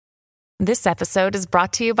This episode is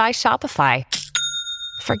brought to you by Shopify.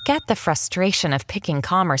 Forget the frustration of picking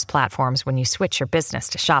commerce platforms when you switch your business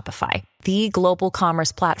to Shopify, the global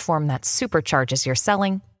commerce platform that supercharges your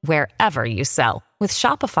selling wherever you sell. With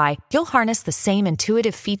Shopify, you'll harness the same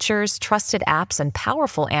intuitive features, trusted apps, and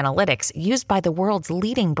powerful analytics used by the world's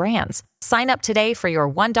leading brands. Sign up today for your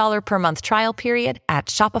 $1 per month trial period at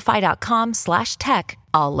shopify.com/tech,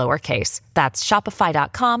 all lowercase. That's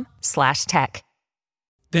shopify.com/tech.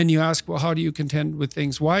 Then you ask, well, how do you contend with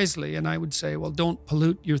things wisely? And I would say, well, don't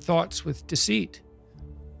pollute your thoughts with deceit.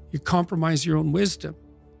 You compromise your own wisdom.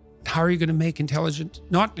 How are you going to make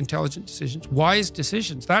not intelligent decisions, wise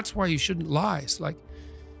decisions? That's why you shouldn't lie. It's like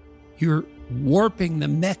you're warping the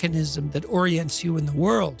mechanism that orients you in the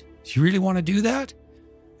world. Do you really want to do that?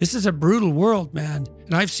 This is a brutal world, man.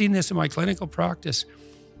 And I've seen this in my clinical practice.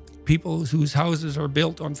 People whose houses are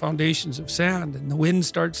built on foundations of sand, and the wind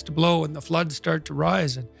starts to blow and the floods start to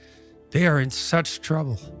rise, and they are in such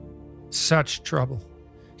trouble.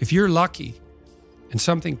 If you're lucky and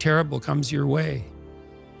something terrible comes your way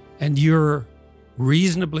and you're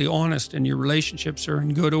reasonably honest and your relationships are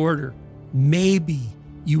in good order, maybe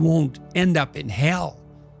you won't end up in hell.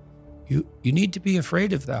 You need to be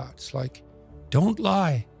afraid of that. It's like, don't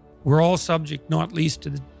lie. We're all subject, not least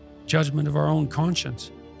to the judgment of our own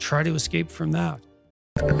conscience. Try to escape from that.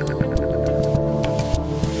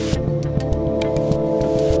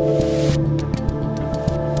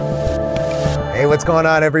 Hey, what's going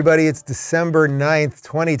on, everybody? It's December 9th,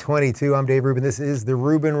 2022. I'm Dave Rubin. This is the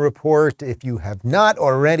Rubin Report. If you have not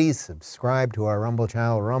already, subscribe to our Rumble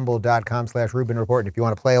channel, rumble.com/Rubin Report. And if you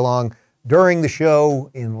want to play along during the show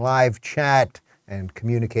in live chat and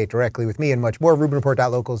communicate directly with me and much more,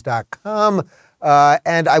 RubinReport.locals.com.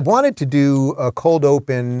 And I wanted to do a cold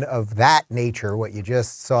open of that nature, what you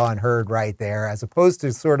just saw and heard right there, as opposed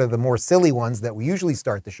to sort of the more silly ones that we usually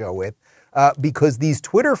start the show with, because these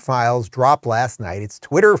Twitter files dropped last night. It's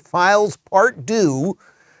Twitter Files Part 2,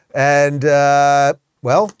 and,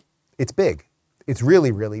 well, it's big. It's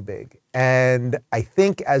really, really big. And I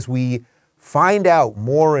think as we find out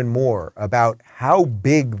more and more about how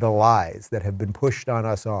big the lies that have been pushed on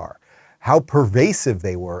us are, how pervasive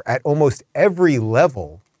they were at almost every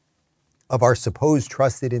level of our supposed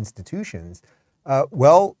trusted institutions,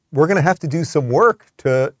 well, we're going to have to do some work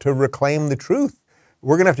to reclaim the truth.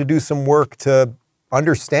 We're going to have to do some work to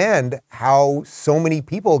understand how so many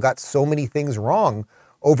people got so many things wrong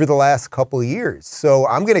over the last couple of years. So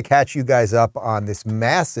I'm going to catch you guys up on this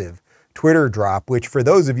massive Twitter drop, which for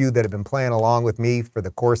those of you that have been playing along with me for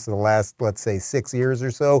the course of the last, let's say, 6 years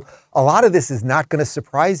or so, a lot of this is not going to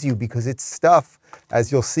surprise you because it's stuff,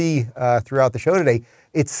 as you'll see throughout the show today,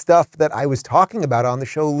 it's stuff that I was talking about on the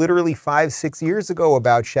show literally 5-6 years ago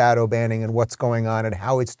about shadow banning and what's going on and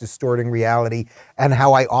how it's distorting reality, and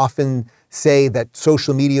how I often say that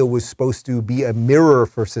social media was supposed to be a mirror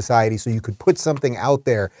for society so you could put something out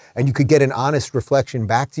there and you could get an honest reflection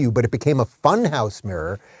back to you, but it became a funhouse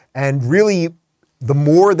mirror. And really, the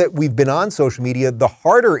more that we've been on social media, the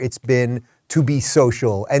harder it's been to be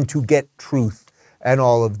social and to get truth and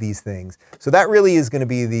all of these things. So that really is going to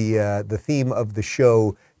be the theme of the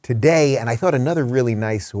show today. And I thought another really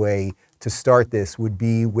nice way to start this would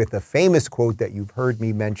be with a famous quote that you've heard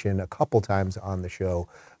me mention a couple times on the show,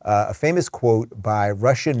 a famous quote by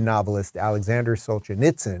Russian novelist Alexander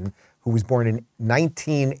Solzhenitsyn, who was born in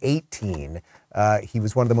 1918. He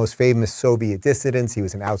was one of the most famous Soviet dissidents. He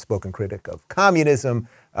was an outspoken critic of communism.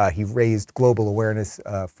 He raised global awareness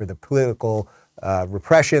for the political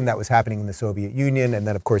repression that was happening in the Soviet Union. And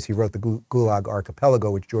then, of course, he wrote the Gulag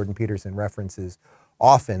Archipelago, which Jordan Peterson references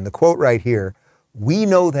often. The quote right here, "We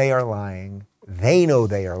know they are lying. They know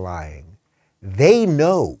they are lying. They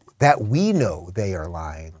know that we know they are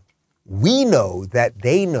lying. We know that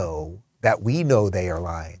they know that we know they are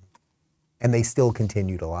lying. And they still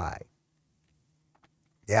continue to lie."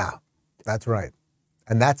 Yeah, that's right.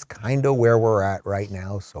 And that's kind of where we're at right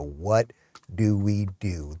now. So what do we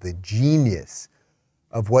do? The genius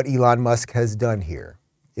of what Elon Musk has done here,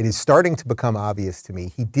 it is starting to become obvious to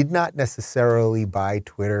me. He did not necessarily buy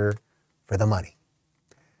Twitter for the money.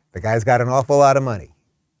 The guy's got an awful lot of money.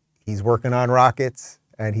 He's working on rockets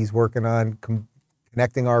and he's working on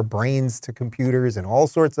connecting our brains to computers and all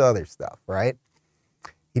sorts of other stuff, right?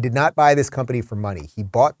 He did not buy this company for money. He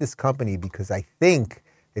bought this company because I think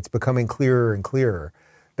it's becoming clearer and clearer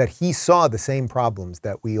that he saw the same problems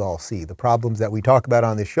that we all see, the problems that we talk about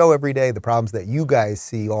on this show every day, the problems that you guys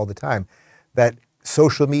see all the time, that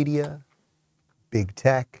social media, big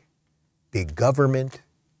tech, big government,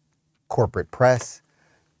 corporate press,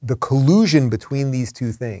 the collusion between these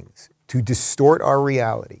two things to distort our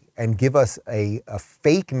reality and give us a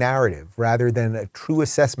fake narrative rather than a true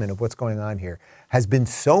assessment of what's going on here has been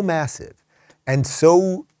so massive and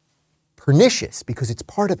so pernicious, because it's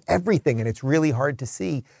part of everything and it's really hard to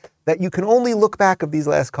see, that you can only look back of these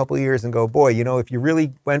last couple of years and go, boy, you know, if you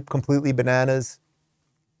really went completely bananas,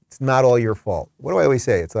 it's not all your fault. What do I always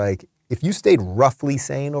say? It's like, if you stayed roughly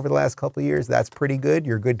sane over the last couple of years, that's pretty good.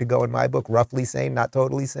 You're good to go in my book, roughly sane, not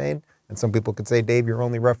totally sane. And some people could say, Dave, you're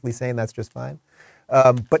only roughly sane, that's just fine.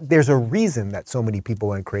 But there's a reason that so many people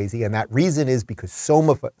went crazy, and that reason is because so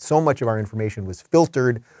much of our information was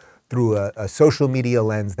filtered through a social media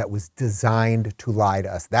lens that was designed to lie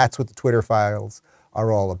to us. That's what the Twitter files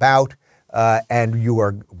are all about. And we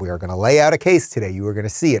are going to lay out a case today. You are going to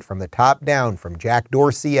see it from the top down, from Jack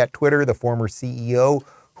Dorsey at Twitter, the former CEO,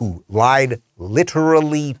 who lied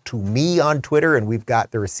literally to me on Twitter, and we've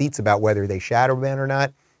got the receipts about whether they shadow ban or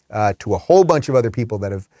not, to a whole bunch of other people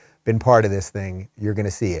that have been part of this thing. You're going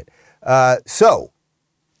to see it. So,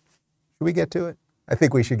 should we get to it? I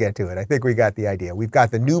think we should get to it. I think we got the idea. We've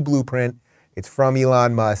got the new blueprint. It's from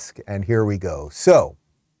Elon Musk, and here we go. So,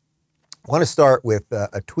 I want to start with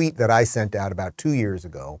a tweet that I sent out about 2 years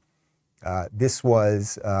ago. This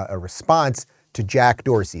was a response to Jack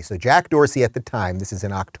Dorsey. So Jack Dorsey at the time, this is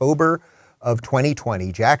in October of 2020,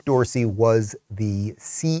 Jack Dorsey was the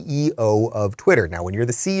CEO of Twitter. Now, when you're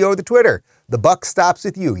the CEO of the Twitter, the buck stops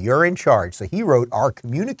with you. You're in charge. So he wrote, our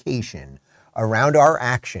communication around our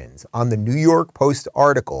actions on the New York Post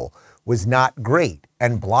article was not great,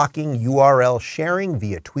 and blocking URL sharing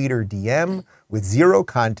via tweet or DM with zero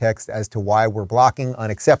context as to why we're blocking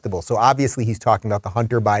unacceptable. So obviously he's talking about the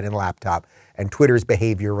Hunter Biden laptop and Twitter's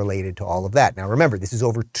behavior related to all of that. Now remember, this is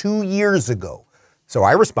over 2 years ago. So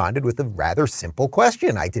I responded with a rather simple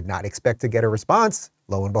question. I did not expect to get a response.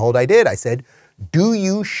 Lo and behold, I did. I said, do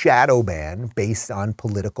you shadow ban based on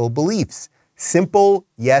political beliefs? Simple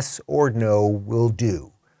yes or no will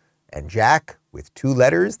do. And Jack, with 2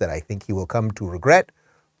 letters that I think he will come to regret,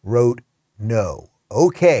 wrote no.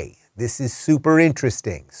 Okay, this is super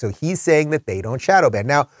interesting. So he's saying that they don't shadow ban.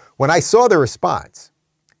 Now, when I saw the response,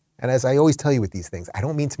 and as I always tell you with these things, I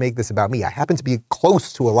don't mean to make this about me. I happen to be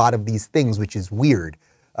close to a lot of these things, which is weird.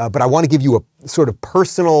 But I want to give you a sort of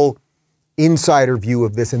personal insider view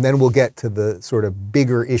of this, and then we'll get to the sort of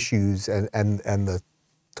bigger issues and the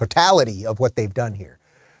totality of what they've done here.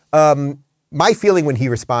 My feeling when he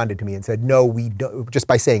responded to me and said, no, we don't, just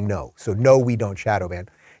by saying no. So no, we don't shadow ban.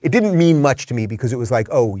 It didn't mean much to me because it was like,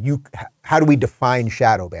 oh, how do we define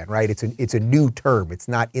shadow ban, right? It's a new term. It's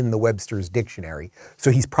not in the Webster's dictionary.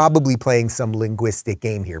 So he's probably playing some linguistic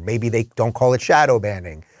game here. Maybe they don't call it shadow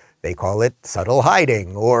banning. They call it subtle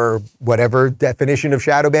hiding, or whatever definition of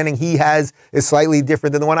shadow banning he has is slightly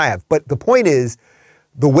different than the one I have. But the point is,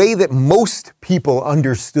 the way that most people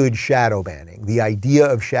understood shadow banning, the idea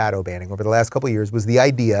of shadow banning over the last couple of years, was the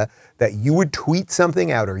idea that you would tweet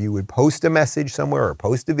something out, or you would post a message somewhere or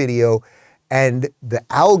post a video, and the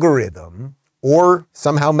algorithm, or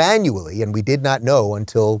somehow manually, and we did not know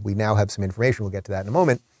until we now have some information, we'll get to that in a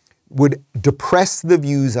moment, would depress the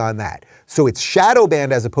views on that. So it's shadow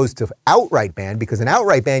banned as opposed to outright banned, because an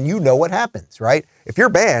outright ban, you know what happens, right? If you're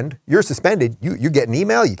banned, you're suspended, you get an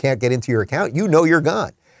email, you can't get into your account, you know you're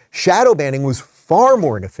gone. Shadow banning was far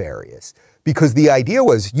more nefarious, because the idea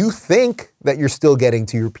was you think that you're still getting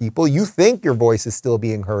to your people, you think your voice is still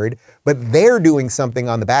being heard, but they're doing something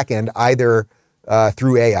on the back end, either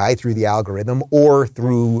through AI, through the algorithm, or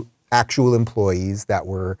through actual employees that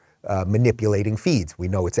were manipulating feeds. We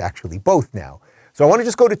know it's actually both now. So I want to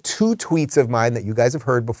just go to 2 tweets of mine that you guys have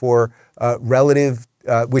heard before,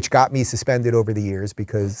 which got me suspended over the years,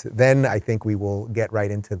 because then I think we will get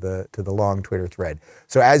right into the long Twitter thread.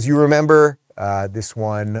 So as you remember, this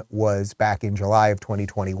one was back in July of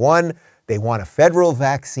 2021. They want a federal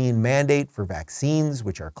vaccine mandate for vaccines,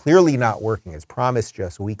 which are clearly not working as promised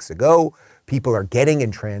just weeks ago. People are getting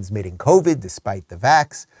and transmitting COVID despite the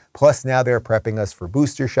vax. Plus now they're prepping us for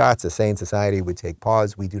booster shots. A sane society would take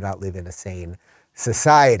pause. We do not live in a sane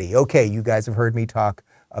society. Okay, you guys have heard me talk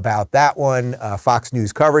about that one. Fox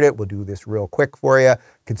News covered it. We'll do this real quick for you.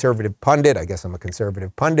 Conservative pundit, I guess I'm a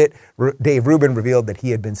conservative pundit, Dave Rubin revealed that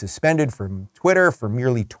he had been suspended from Twitter for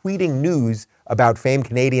merely tweeting news about famed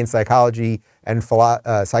Canadian psychology and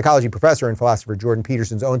psychology professor and philosopher Jordan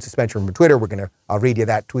Peterson's own suspension from Twitter. I'll read you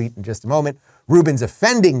that tweet in just a moment. Rubin's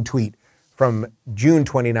offending tweet from June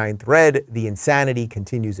 29th read, "The insanity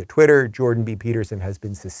continues at Twitter. Jordan B. Peterson has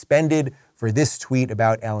been suspended for this tweet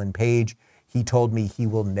about Ellen Page. He told me he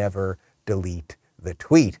will never delete the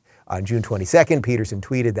tweet. On June 22nd, Peterson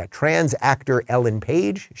tweeted that trans actor Ellen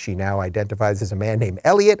Page, she now identifies as a man named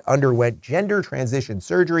Elliot, underwent gender transition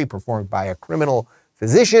surgery performed by a criminal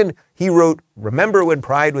physician. He wrote, "Remember when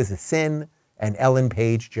pride was a sin?" And Ellen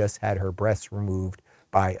Page just had her breasts removed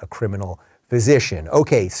by a criminal physician.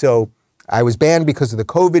 Okay, so I was banned because of the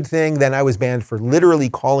COVID thing. Then I was banned for literally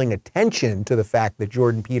calling attention to the fact that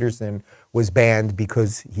Jordan Peterson was banned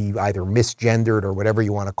because he either misgendered or whatever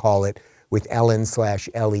you want to call it with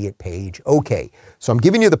Ellen/Elliot Page. Okay, so I'm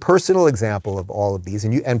giving you the personal example of all of these,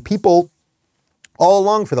 and people all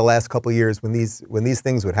along for the last couple of years when these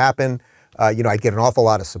things would happen, I'd get an awful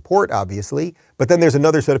lot of support, obviously, but then there's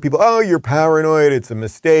another set of people, oh, you're paranoid, it's a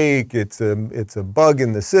mistake, it's a bug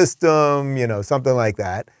in the system, something like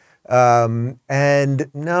that. And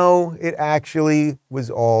no, it actually was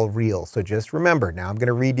all real. So just remember, now I'm going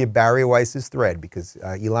to read you Barry Weiss's thread because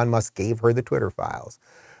Elon Musk gave her the Twitter files.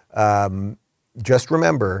 Just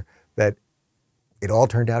remember that it all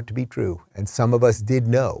turned out to be true. And some of us did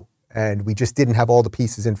know. And we just didn't have all the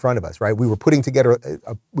pieces in front of us, right? We were putting together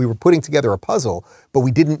a puzzle, but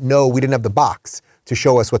we didn't have the box to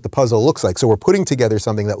show us what the puzzle looks like. So we're putting together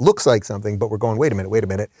something that looks like something, but we're going, wait a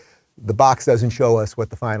minute. The box doesn't show us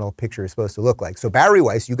what the final picture is supposed to look like. So Barry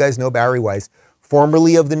Weiss, you guys know Barry Weiss,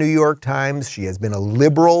 formerly of the New York Times. She has been a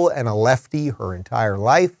liberal and a lefty her entire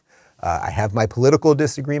life. I have my political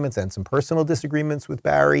disagreements and some personal disagreements with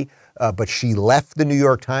Barry, but she left the New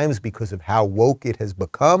York Times because of how woke it has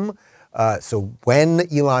become. So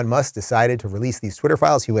when Elon Musk decided to release these Twitter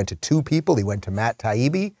files, he went to two people. He went to Matt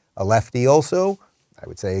Taibbi, a lefty also, I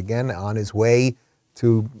would say again, on his way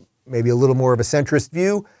to maybe a little more of a centrist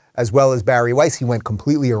view, as well as Barry Weiss. He went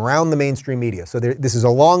completely around the mainstream media. So this is a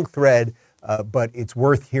long thread, but it's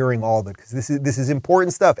worth hearing all of it because this is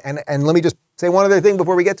important stuff. And let me just say one other thing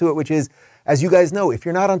before we get to it, which is, as you guys know, if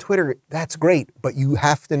you're not on Twitter, that's great, but you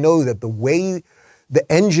have to know that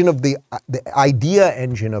the engine of the idea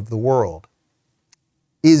engine of the world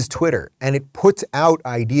is Twitter, and it puts out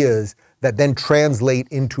ideas that then translate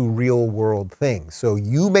into real world things. So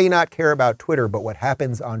you may not care about Twitter, but what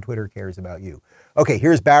happens on Twitter cares about you. Okay,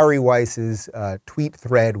 here's Barry Weiss's tweet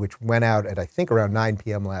thread, which went out at, I think, around 9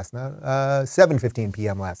 p.m. last night, 7:15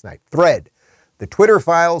 p.m. last night. Thread, the Twitter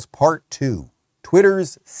Files Part 2,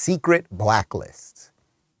 Twitter's Secret Blacklists.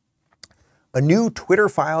 A new Twitter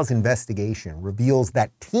Files investigation reveals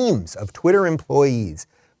that teams of Twitter employees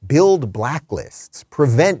build blacklists,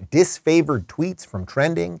 prevent disfavored tweets from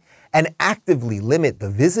trending, and actively limit the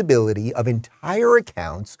visibility of entire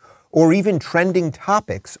accounts or even trending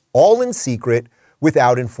topics, all in secret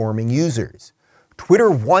without informing users. Twitter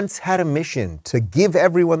once had a mission to give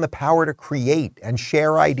everyone the power to create and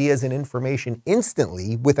share ideas and information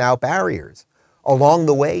instantly without barriers. Along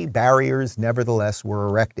the way, barriers nevertheless were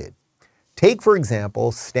erected. Take, for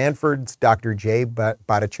example, Stanford's Dr. Jay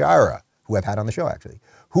Bhattacharya, who I've had on the show actually,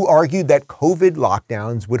 who argued that COVID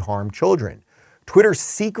lockdowns would harm children. Twitter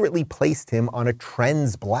secretly placed him on a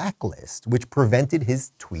trends blacklist, which prevented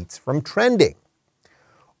his tweets from trending.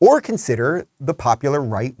 Or consider the popular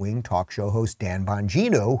right-wing talk show host Dan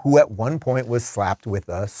Bongino, who at one point was slapped with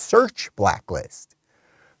a search blacklist.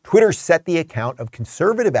 Twitter set the account of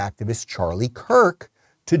conservative activist Charlie Kirk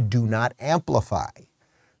to do not amplify.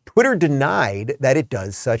 Twitter denied that it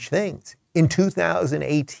does such things. In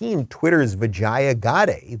 2018, Twitter's Vijaya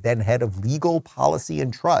Gadde, then head of legal policy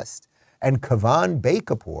and trust, and Kavan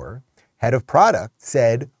Bekapoor, head of product,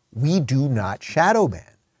 said, "We do not shadow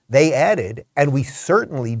ban." They added, "And we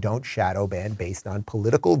certainly don't shadow ban based on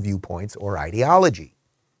political viewpoints or ideology."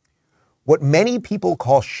 What many people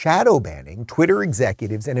call shadow banning, Twitter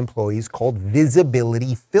executives and employees called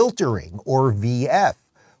visibility filtering, or VF.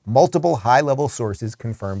 Multiple high-level sources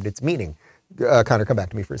confirmed its meaning. Connor, come back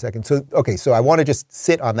to me for a second. So I want to just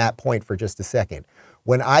sit on that point for just a second.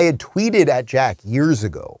 When I had tweeted at Jack years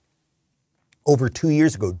ago, over 2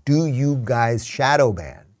 years ago, "Do you guys shadow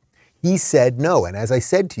ban?" He said no. And as I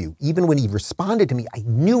said to you, even when he responded to me, I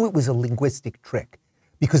knew it was a linguistic trick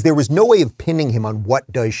because there was no way of pinning him on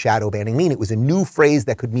what does shadow banning mean. It was a new phrase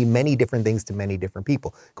that could mean many different things to many different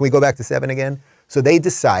people. Can we go back to 7 again? So they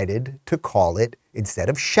decided to call it, instead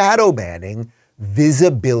of shadow banning,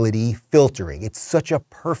 visibility filtering. It's such a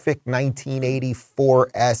perfect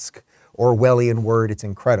 1984-esque Orwellian word. It's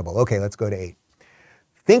incredible. Okay, let's go to 8.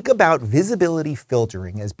 Think about visibility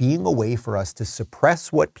filtering as being a way for us to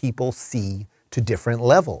suppress what people see to different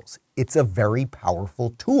levels. It's a very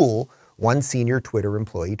powerful tool, one senior Twitter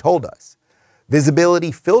employee told us.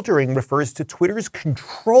 Visibility filtering refers to Twitter's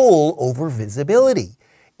control over visibility.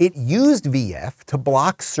 It used VF to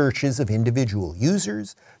block searches of individual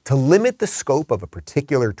users, to limit the scope of a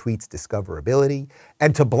particular tweet's discoverability,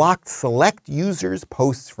 and to block select users'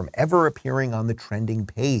 posts from ever appearing on the trending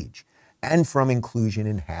page and from inclusion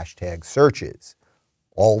in hashtag searches,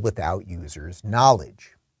 all without users'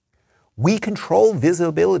 knowledge. We control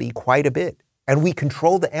visibility quite a bit, and we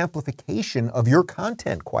control the amplification of your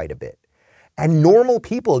content quite a bit. And normal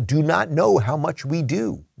people do not know how much we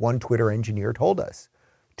do, one Twitter engineer told us.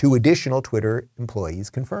 2 additional Twitter employees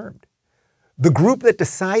confirmed. The group that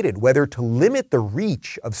decided whether to limit the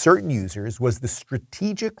reach of certain users was the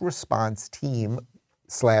Strategic Response Team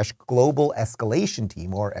 / Global Escalation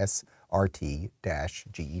Team, or SRT-GET.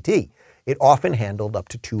 It often handled up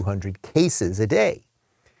to 200 cases a day.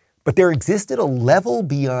 But there existed a level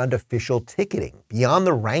beyond official ticketing, beyond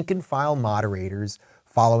the rank and file moderators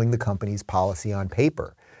following the company's policy on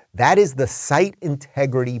paper. That is the Site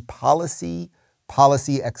Integrity Policy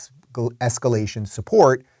Escalation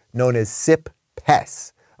Support, known as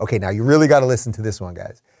SIP-PES. Okay, now you really got to listen to this one,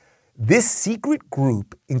 guys. This secret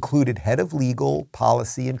group included Head of Legal,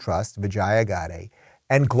 Policy, and Trust, Vijaya Gadde,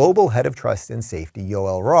 and Global Head of Trust and Safety,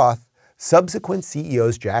 Yoel Roth, subsequent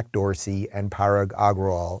CEOs Jack Dorsey and Parag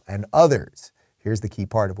Agrawal, and others. Here's the key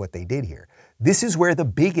part of what they did here. This is where the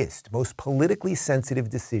biggest, most politically sensitive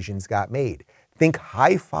decisions got made. Think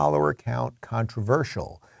high follower count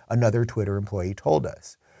controversial, another Twitter employee told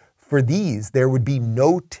us. For these, there would be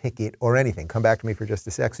no ticket or anything. Come back to me for just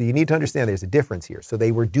a sec. So you need to understand there's a difference here. So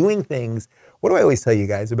they were doing things, what do I always tell you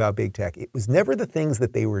guys about big tech? It was never the things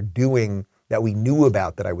that they were doing that we knew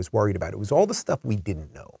about that I was worried about. It was all the stuff we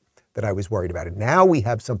didn't know that I was worried about. And now we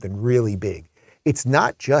have something really big. It's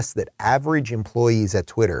not just that average employees at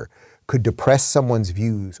Twitter could depress someone's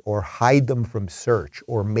views or hide them from search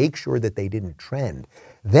or make sure that they didn't trend.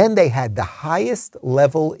 Then they had the highest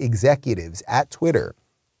level executives at Twitter,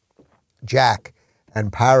 Jack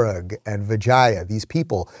and Parag and Vijaya, these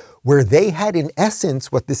people, where they had, in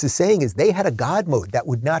essence, what this is saying is they had a God mode that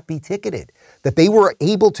would not be ticketed, that they were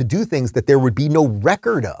able to do things that there would be no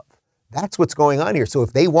record of. That's what's going on here. So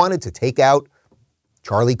if they wanted to take out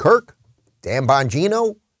Charlie Kirk, Dan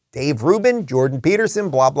Bongino, Dave Rubin, Jordan Peterson,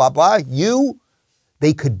 blah, blah, blah,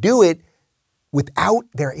 they could do it without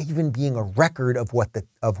there even being a record of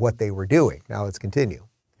what they were doing. Now let's continue.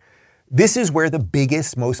 This is where the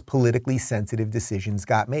biggest, most politically sensitive decisions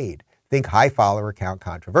got made. Think high follower count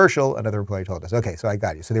controversial, another employee told us. Okay, so I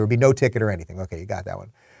got you. So there would be no ticket or anything. Okay, you got that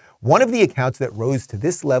one. One of the accounts that rose to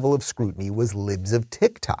this level of scrutiny was Libs of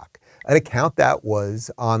TikTok, an account that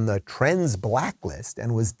was on the Trends blacklist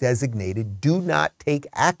and was designated do not take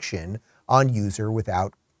action on user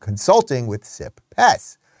without consulting with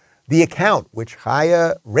SIP-PES. The account, which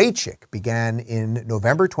Chaya Raichik began in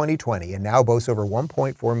November 2020 and now boasts over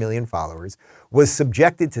 1.4 million followers, was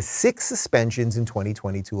subjected to 6 suspensions in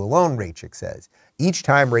 2022 alone, Raichik says. Each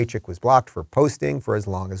time Raichik was blocked for posting for as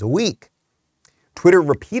long as a week. Twitter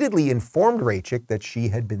repeatedly informed Raichik that she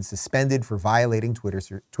had been suspended for violating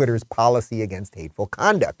Twitter's policy against hateful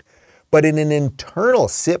conduct. But in an internal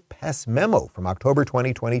SIP-PES memo from October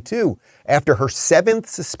 2022, after her 7th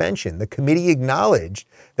suspension, the committee acknowledged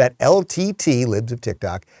that LTT, Libs of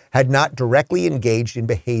TikTok, had not directly engaged in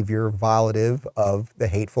behavior violative of the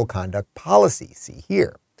hateful conduct policy. See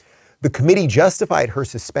here. The committee justified her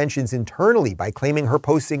suspensions internally by claiming her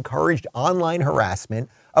posts encouraged online harassment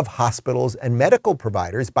of hospitals and medical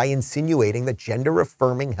providers by insinuating that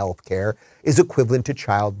gender-affirming healthcare is equivalent to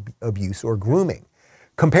child abuse or grooming.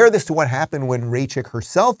 Compare this to what happened when Raichik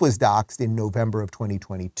herself was doxxed in November of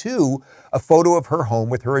 2022. A photo of her home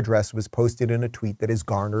with her address was posted in a tweet that has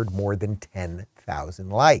garnered more than 10,000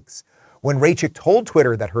 likes. When Raichik told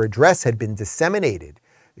Twitter that her address had been disseminated,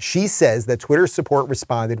 she says that Twitter support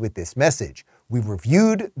responded with this message: "We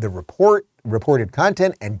reviewed the reported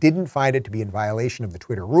content and didn't find it to be in violation of the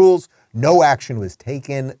Twitter rules. No action was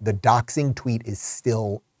taken. The doxing tweet is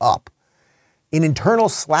still up." In internal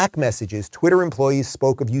Slack messages, Twitter employees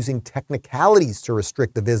spoke of using technicalities to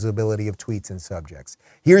restrict the visibility of tweets and subjects.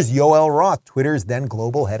 Here's Yoel Roth, Twitter's then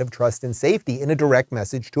global head of trust and safety, in a direct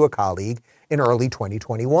message to a colleague in early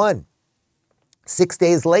 2021. 6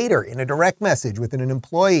 days later, in a direct message within an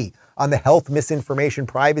employee on the Health, Misinformation,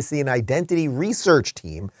 Privacy, and Identity Research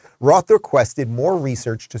team, Roth requested more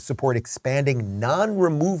research to support expanding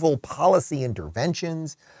non-removal policy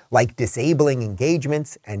interventions like disabling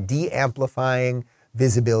engagements and de-amplifying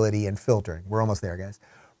visibility and filtering. We're almost there, guys.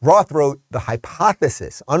 Roth wrote, "The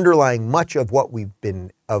hypothesis underlying much of what we've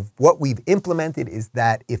implemented is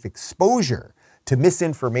that if exposure to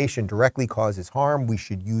misinformation directly causes harm, we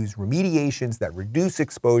should use remediations that reduce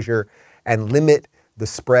exposure and limit the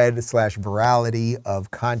spread/virality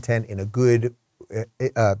of content in a good,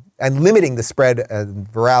 and limiting the spread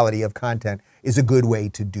and virality of content is a good way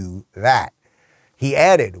to do that. He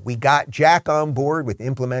added, we got Jack on board with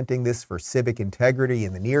implementing this for civic integrity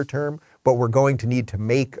in the near term, but we're going to need to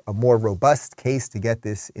make a more robust case to get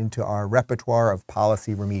this into our repertoire of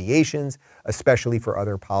policy remediations, especially for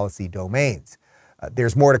other policy domains.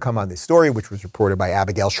 There's more to come on this story, which was reported by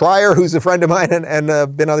Abigail Schreier, who's a friend of mine and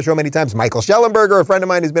been on the show many times, Michael Schellenberger, a friend of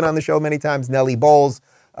mine who's been on the show many times, Nellie Bowles,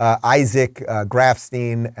 Isaac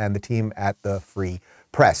Grafstein, and the team at the Free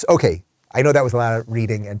Press. Okay, I know that was a lot of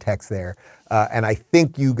reading and text there. And I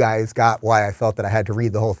think you guys got why I felt that I had to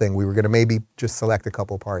read the whole thing. We were going to maybe just select a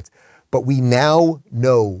couple parts. But we now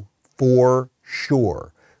know for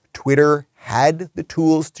sure Twitter had the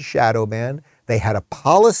tools to shadow ban. They had a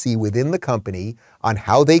policy within the company on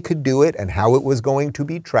how they could do it and how it was going to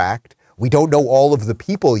be tracked. We don't know all of the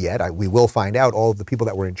people yet. We will find out all of the people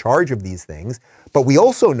that were in charge of these things. But we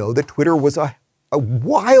also know that Twitter was a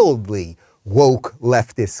wildly woke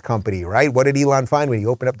leftist company, right? What did Elon find when he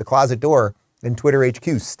opened up the closet door in Twitter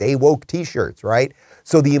HQ? Stay woke t-shirts, right?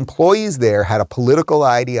 So the employees there had a political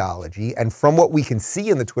ideology. And from what we can see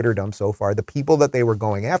in the Twitter dump so far, the people that they were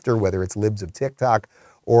going after, whether it's libs of TikTok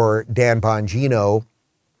or Dan Bongino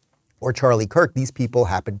or Charlie Kirk, these people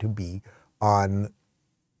happen to be on,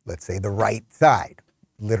 let's say, the right side,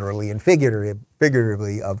 literally and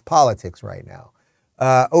figuratively, of politics right now.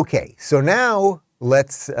 Okay, so now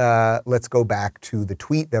let's go back to the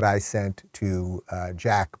tweet that I sent to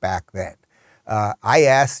Jack back then. I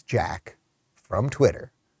asked Jack from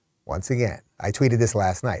Twitter, once again, I tweeted this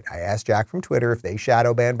last night. I asked Jack from Twitter if they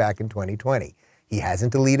shadow banned back in 2020. He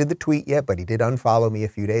hasn't deleted the tweet yet, but he did unfollow me a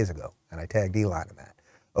few days ago, and I tagged Elon in that.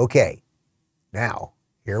 Okay, now,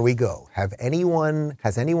 here we go. Has anyone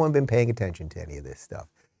been paying attention to any of this stuff?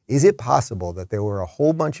 Is it possible that there were a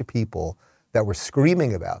whole bunch of people that were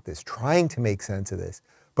screaming about this, trying to make sense of this,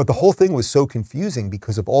 but the whole thing was so confusing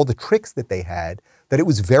because of all the tricks that they had that it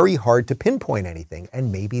was very hard to pinpoint anything,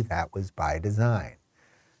 and maybe that was by design.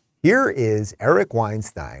 Here is Eric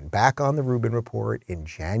Weinstein back on the Rubin Report in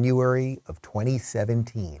January of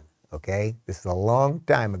 2017, okay? This is a long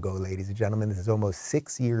time ago, ladies and gentlemen. This is almost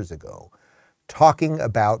 6 years ago, talking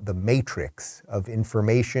about the matrix of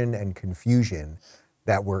information and confusion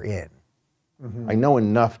that we're in. Mm-hmm. I know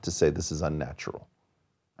enough to say this is unnatural.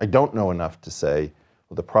 I don't know enough to say,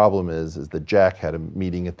 well, the problem is that Jack had a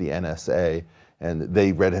meeting at the NSA and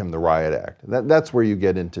they read him the Riot Act. That's where you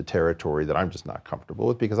get into territory that I'm just not comfortable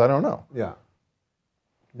with because I don't know. Yeah.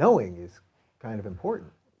 Knowing is kind of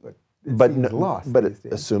important, but it seems lost. But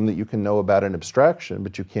assume that you can know about an abstraction,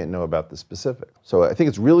 but you can't know about the specific. So I think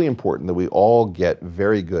it's really important that we all get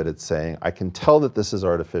very good at saying, I can tell that this is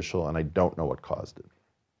artificial and I don't know what caused it.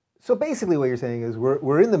 So basically what you're saying is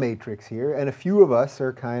we're in the matrix here, and a few of us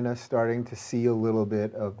are kind of starting to see a little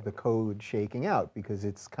bit of the code shaking out because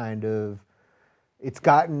it's kind of, it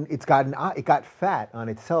got fat on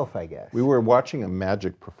itself, I guess. We were watching a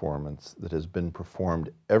magic performance that has been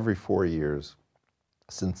performed every 4 years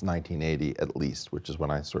since 1980 at least, which is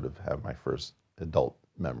when I sort of have my first adult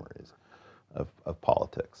memories of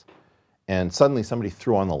politics. And suddenly somebody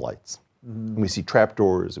threw on the lights. Mm-hmm. And we see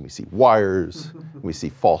trapdoors, and we see wires, and we see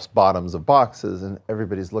false bottoms of boxes, and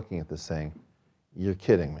everybody's looking at this saying, you're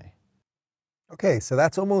kidding me. Okay, so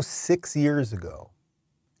that's almost 6 years ago.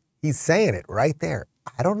 He's saying it right there.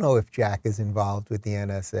 I don't know if Jack is involved with the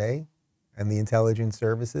NSA and the intelligence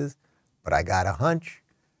services, but I got a hunch,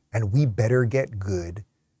 and we better get good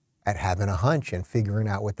at having a hunch and figuring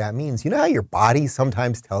out what that means. You know how your body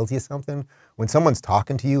sometimes tells you something? When someone's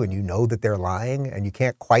talking to you and you know that they're lying and you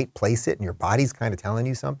can't quite place it and your body's kind of telling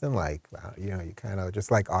you something like, you know, you kind of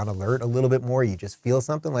just like on alert a little bit more, you just feel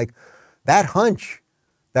something like that hunch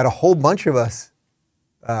that a whole bunch of us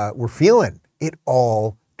were feeling. It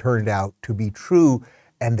all turned out to be true,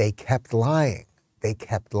 and they kept lying. They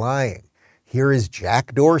kept lying. Here is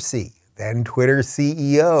Jack Dorsey, then Twitter's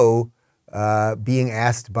CEO, being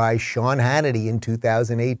asked by Sean Hannity in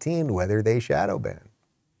 2018 whether they shadow ban.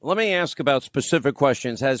 Let me ask about specific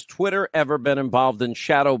questions. Has Twitter ever been involved in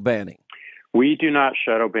shadow banning? We do not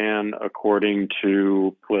shadow ban according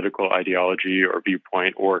to political ideology or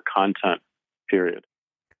viewpoint or content, period.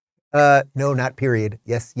 No, not period.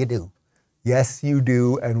 Yes, you do. Yes, you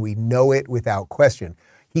do, and we know it without question.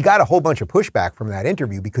 He got a whole bunch of pushback from that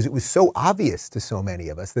interview because it was so obvious to so many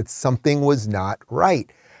of us that something was not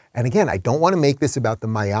right. And again, I don't want to make this about the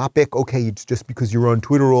myopic, okay, it's just because you're on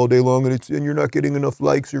Twitter all day long and you're not getting enough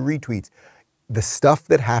likes or retweets. The stuff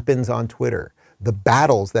that happens on Twitter, the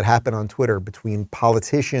battles that happen on Twitter between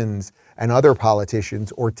politicians and other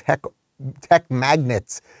politicians or tech tech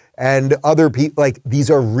magnates and other people. Like, these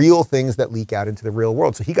are real things that leak out into the real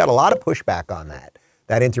world. So he got a lot of pushback on that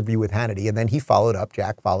interview with Hannity. And then he followed up,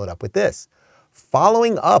 Jack followed up with this.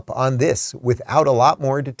 Following up on this with a lot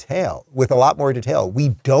more detail, we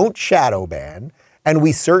don't shadow ban, and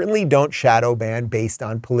we certainly don't shadow ban based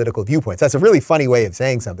on political viewpoints. That's a really funny way of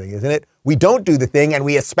saying something, isn't it? We don't do the thing, and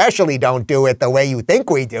we especially don't do it the way you think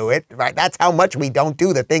we do it, right? That's how much we don't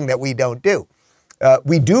do the thing that we don't do.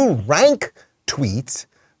 We do rank tweets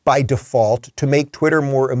by default to make Twitter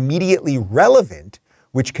more immediately relevant,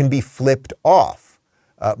 which can be flipped off.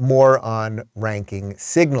 More on ranking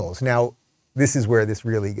signals. Now, this is where this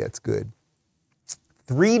really gets good.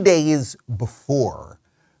 3 days before,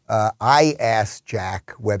 I asked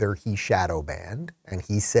Jack whether he shadow banned, and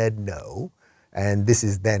he said no. And this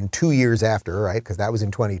is then 2 years after, right? Because that was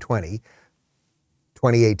in 2020.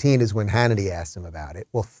 2018 is when Hannity asked him about it.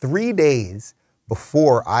 Well, 3 days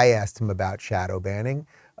before I asked him about shadow banning,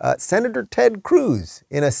 Senator Ted Cruz,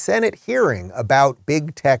 in a Senate hearing about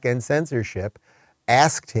big tech and censorship,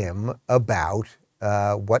 asked him about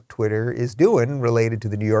what Twitter is doing related to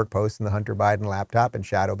the New York Post and the Hunter Biden laptop and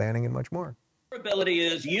shadow banning and much more. Ability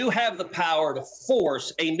is you have the power to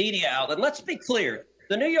force a media outlet. Let's be clear.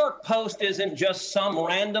 The New York Post isn't just some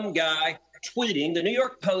random guy tweeting. The New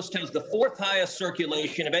York Post has the fourth highest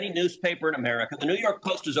circulation of any newspaper in America. The New York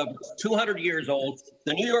Post is over 200 years old.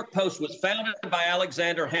 The New York Post was founded by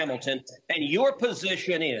Alexander Hamilton. And your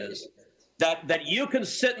position is that you can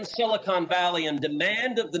sit in Silicon Valley and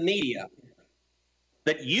demand of the media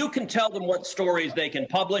that you can tell them what stories they can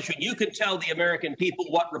publish, and you can tell the American people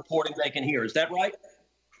what reporting they can hear. Is that right?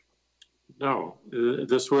 No,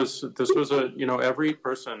 this was a, every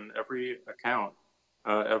person, every account,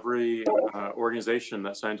 every organization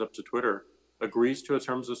that signs up to Twitter agrees to a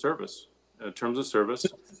terms of service. Terms of service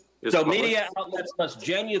is so published. Media outlets must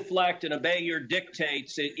genuflect and obey your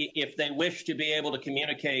dictates if they wish to be able to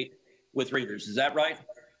communicate with readers. Is that right?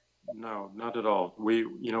 No, not at all. We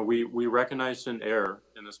recognize an error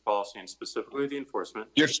in this policy, and specifically the enforcement.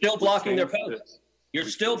 You're still blocking their posts. You're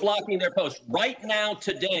still blocking their posts. Right now,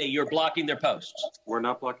 today, you're blocking their posts. We're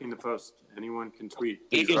not blocking the post. Anyone can tweet.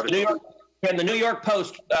 Can the New York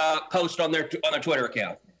Post post on their Twitter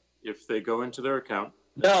account? If they go into their account.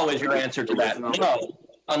 No is your answer to that. No.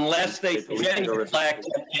 Unless they genuflect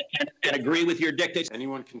and agree with your dictates.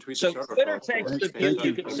 Anyone can tweet. So Twitter takes the view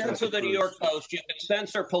you can censor the New York Post, you can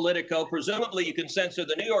censor Politico, presumably you can censor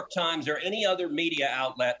the New York Times or any other media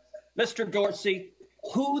outlet. Mr. Dorsey,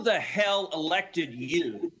 who the hell elected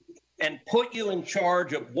you and put you in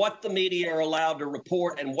charge of what the media are allowed to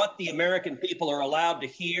report and what the American people are allowed to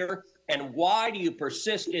hear? And why do you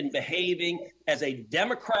persist in behaving as a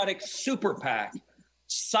Democratic super PAC,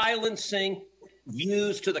 silencing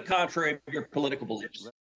views to the contrary of your political beliefs?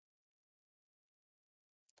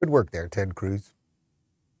 Good work there, Ted Cruz.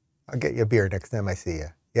 I'll get you a beer next time I see you.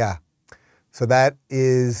 Yeah. So that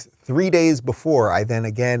is 3 days before I then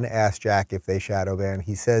again asked Jack if they shadow ban.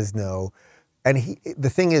 He says no. And the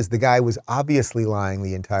thing is, the guy was obviously lying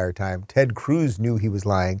the entire time. Ted Cruz knew he was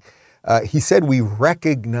lying. He said we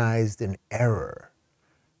recognized an error.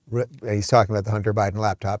 He's talking about the Hunter Biden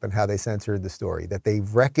laptop and how they censored the story, that they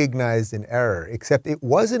recognized an error, except it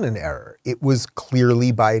wasn't an error. It was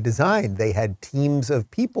clearly by design. They had teams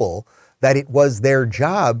of people that it was their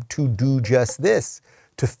job to do just this,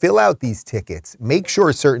 to fill out these tickets, make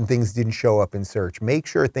sure certain things didn't show up in search, make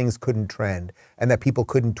sure things couldn't trend, and that people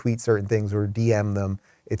couldn't tweet certain things or DM them,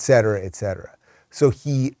 et cetera, et cetera. So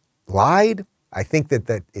he lied. I think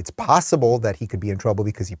that it's possible that he could be in trouble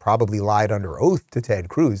because he probably lied under oath to Ted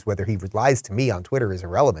Cruz. Whether he lies to me on Twitter is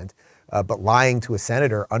irrelevant, but lying to a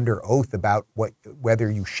senator under oath about whether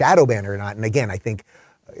you shadow ban or not. And again, I think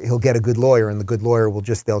he'll get a good lawyer, and the good lawyer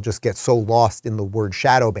they'll just get so lost in the word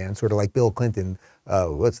shadow ban, sort of like Bill Clinton.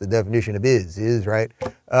 What's the definition of is, right?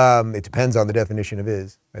 It depends on the definition of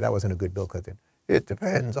is. That wasn't a good Bill Clinton. It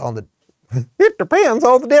depends on the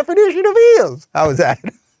definition of is. How was that?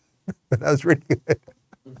 That was really good.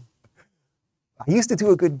 I used to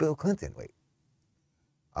do a good Bill Clinton. Wait.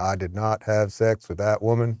 I did not have sex with that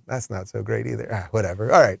woman. That's not so great either.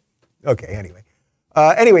 Whatever. All right. Okay, anyway.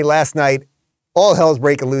 Last night, all hell's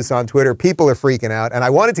breaking loose on Twitter. People are freaking out. And I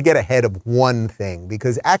wanted to get ahead of one thing,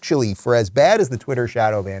 because actually, for as bad as the Twitter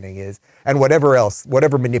shadow banning is, and whatever else,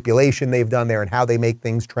 whatever manipulation they've done there and how they make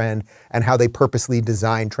things trend and how they purposely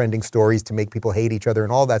design trending stories to make people hate each other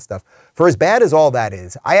and all that stuff, for as bad as all that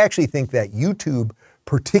is, I actually think that YouTube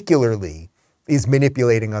particularly is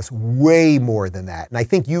manipulating us way more than that. And I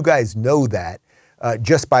think you guys know that.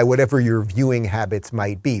 just by whatever your viewing habits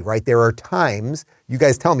might be, right? There are times, you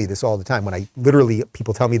guys tell me this all the time,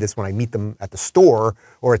 people tell me this when I meet them at the store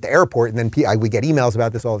or at the airport, and then we get emails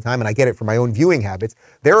about this all the time, and I get it from my own viewing habits.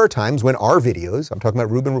 There are times when our videos, I'm talking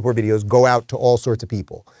about Rubin Report videos, go out to all sorts of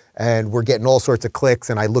people, and we're getting all sorts of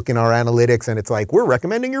clicks, and I look in our analytics, and it's like, we're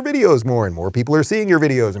recommending your videos more, and more people are seeing your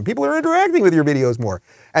videos, and people are interacting with your videos more.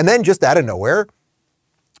 And then just out of nowhere,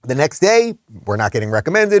 the next day, we're not getting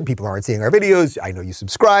recommended. People aren't seeing our videos. I know you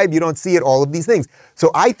subscribe. You don't see it, all of these things. So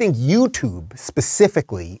I think YouTube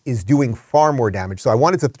specifically is doing far more damage. So I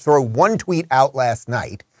wanted to throw one tweet out last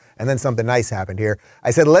night, and then something nice happened here. I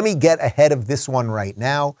said, let me get ahead of this one right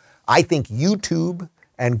now. I think YouTube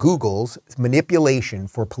and Google's manipulation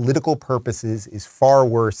for political purposes is far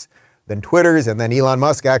worse than Twitter's. And then Elon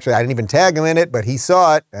Musk, actually, I didn't even tag him in it, but he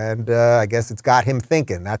saw it, and I guess it's got him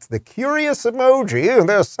thinking. That's the curious emoji, and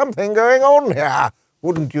there's something going on here,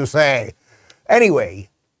 wouldn't you say? Anyway,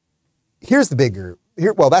 here's the bigger,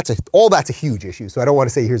 that's a huge issue, so I don't want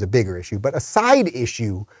to say here's a bigger issue, but a side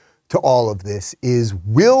issue to all of this is,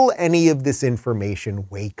 will any of this information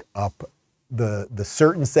wake up the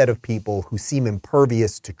certain set of people who seem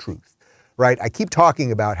impervious to truth? Right? I keep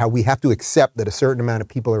talking about how we have to accept that a certain amount of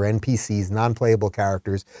people are NPCs, non-playable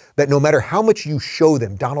characters, that no matter how much you show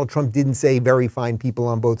them, Donald Trump didn't say very fine people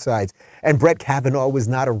on both sides, and Brett Kavanaugh was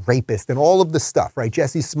not a rapist, and all of the stuff, right?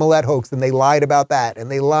 Jesse Smollett hoax, and they lied about that, and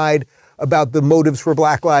they lied about the motives for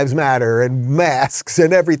Black Lives Matter and masks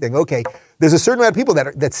and everything. Okay, there's a certain amount of people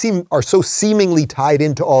that are so seemingly tied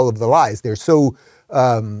into all of the lies. They're so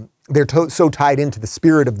so tied into the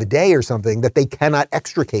spirit of the day or something that they cannot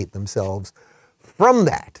extricate themselves from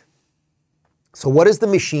that. So what does the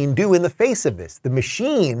machine do in the face of this? The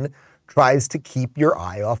machine tries to keep your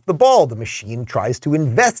eye off the ball. The machine tries to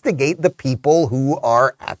investigate the people who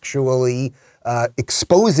are actually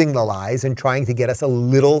exposing the lies and trying to get us a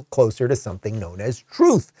little closer to something known as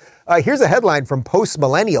truth. Here's a headline from Post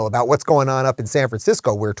Millennial about what's going on up in San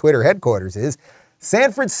Francisco, where Twitter headquarters is.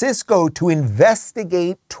 San Francisco to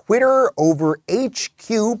investigate Twitter over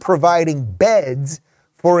HQ providing beds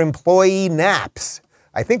for employee naps.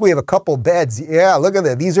 I think we have a couple beds. Yeah, look at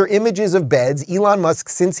that. These are images of beds. Elon Musk,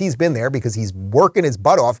 since he's been there, because he's working his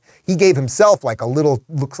butt off, he gave himself like a little,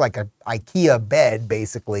 looks like an IKEA bed,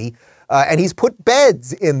 basically. And he's put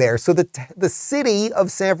beds in there. So the city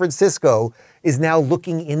of San Francisco is now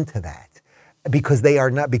looking into that because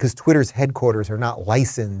because Twitter's headquarters are not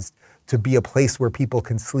licensed to be a place where people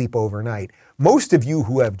can sleep overnight. Most of you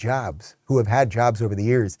who have jobs, who have had jobs over the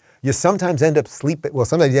years, you sometimes end up sleeping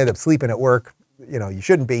at work, you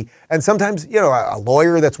shouldn't be. And sometimes, a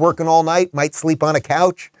lawyer that's working all night might sleep on a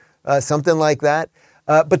couch, something like that.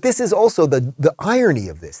 But this is also the irony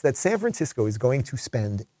of this, that San Francisco is going to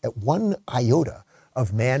spend at 1 iota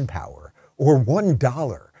of manpower or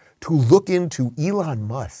 $1 to look into Elon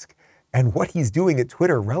Musk and what he's doing at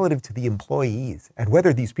Twitter relative to the employees and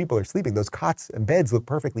whether these people are sleeping. Those cots and beds look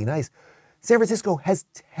perfectly nice. San Francisco has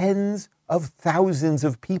tens of thousands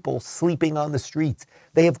of people sleeping on the streets.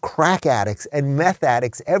 They have crack addicts and meth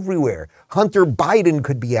addicts everywhere. Hunter Biden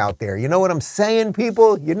could be out there. You know what I'm saying,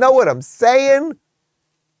 people? You know what I'm saying?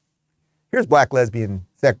 Here's Black lesbian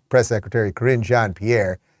press secretary Karine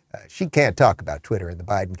Jean-Pierre. She can't talk about Twitter and the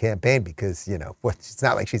Biden campaign because, it's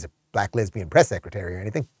not like she's a Black lesbian press secretary or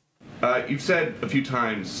anything. You've said a few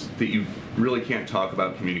times that you really can't talk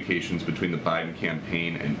about communications between the Biden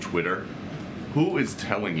campaign and Twitter. Who is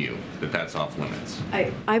telling you that that's off limits?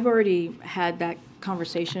 I've already had that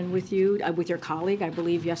conversation with you, with your colleague, I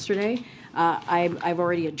believe, yesterday. I've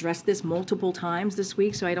already addressed this multiple times this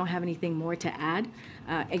week, so I don't have anything more to add.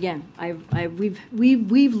 Again,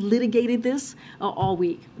 we've litigated this all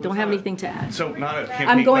week. Don't have anything to add. So not a campaign.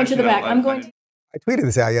 I'm going to the back. I tweeted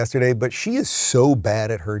this out yesterday, but she is so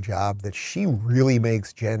bad at her job that she really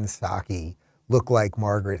makes Jen Psaki look like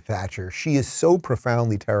Margaret Thatcher. She is so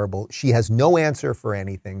profoundly terrible. She has no answer for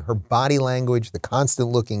anything. Her body language, the constant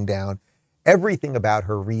looking down, everything about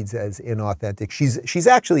her reads as inauthentic. She's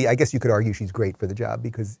actually, I guess you could argue she's great for the job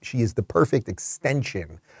because she is the perfect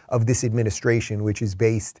extension of this administration, which is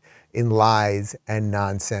based in lies and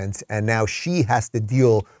nonsense. And now she has to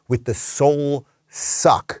deal with the soul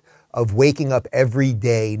suck of waking up every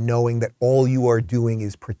day knowing that all you are doing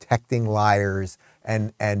is protecting liars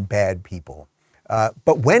and bad people.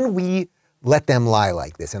 But when we let them lie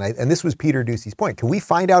like this, and this was Peter Doocy's point, can we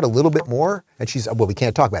find out a little bit more? And she's, well, we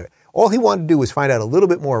can't talk about it. All he wanted to do was find out a little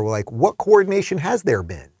bit more. We're like, what coordination has there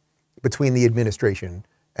been between the administration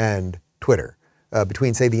and Twitter?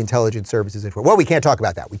 Between, say, the intelligence services and Twitter? Well, we can't talk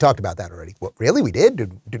about that. We talked about that already. What, really? We did?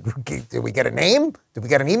 Did we get a name? Did we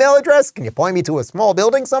get an email address? Can you point me to a small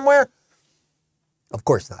building somewhere? Of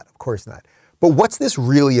course not. Of course not. But what's this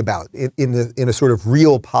really about in a sort of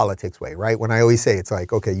real politics way, right? When I always say it's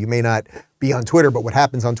like, okay, you may not be on Twitter, but what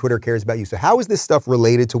happens on Twitter cares about you. So how is this stuff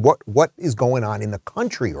related to what is going on in the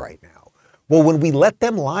country right now? Well, when we let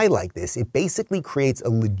them lie like this, it basically creates a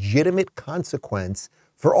legitimate consequence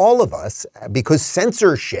for all of us because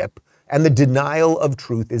censorship and the denial of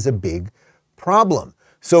truth is a big problem.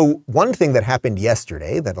 So one thing that happened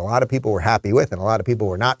yesterday that a lot of people were happy with and a lot of people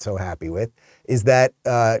were not so happy with is that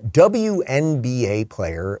WNBA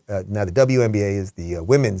player, now the WNBA is the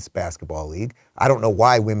Women's Basketball League. I don't know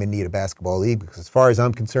why women need a basketball league because as far as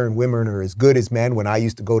I'm concerned, women are as good as men. When I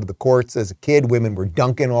used to go to the courts as a kid, women were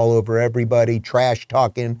dunking all over everybody, trash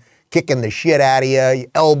talking, kicking the shit out of you,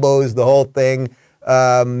 elbows, the whole thing.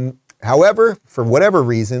 However, for whatever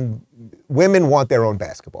reason, women want their own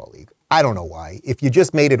basketball league. I don't know why. If you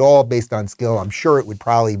just made it all based on skill, I'm sure it would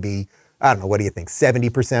probably be, I don't know, what do you think,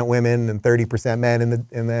 70% women and 30% men in the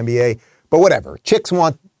NBA? But whatever. Chicks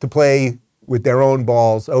want to play with their own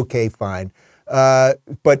balls. Okay, fine.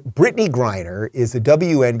 But Brittany Griner is a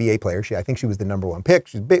WNBA player. I think she was the number one pick.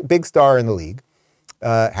 She's a big star in the league.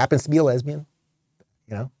 Happens to be a lesbian.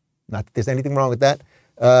 You know, not that there's anything wrong with that.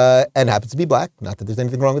 And happens to be black. Not that there's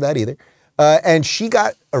anything wrong with that either. And she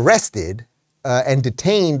got arrested and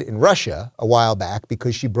detained in Russia a while back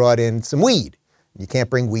because she brought in some weed. You can't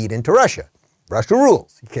bring weed into Russia. Russia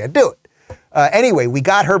rules. You can't do it. Anyway, we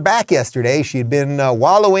got her back yesterday. She had been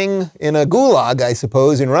wallowing in a gulag, I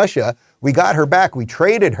suppose, in Russia. We got her back. We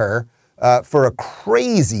traded her for a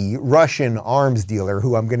crazy Russian arms dealer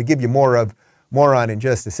who I'm going to give you more on in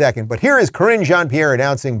just a second. But here is Karine Jean-Pierre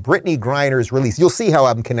announcing Brittany Griner's release. You'll see how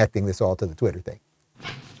I'm connecting this all to the Twitter thing.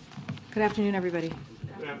 Good afternoon, everybody.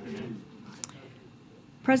 Good afternoon.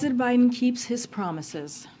 President Biden keeps his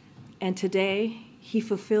promises, and today he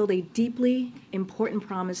fulfilled a deeply important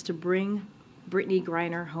promise to bring Brittany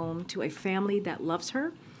Griner home to a family that loves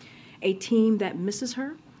her, a team that misses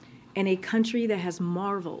her, and a country that has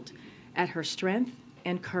marveled at her strength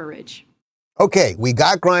and courage. Okay, we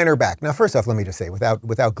got Griner back. Now, first off, let me just say, without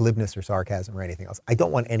glibness or sarcasm or anything else, I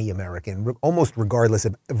don't want any American, almost regardless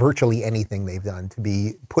of virtually anything they've done, to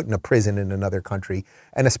be put in a prison in another country.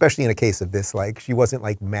 And especially in a case of this, like, she wasn't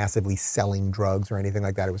like massively selling drugs or anything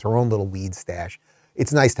like that. It was her own little weed stash.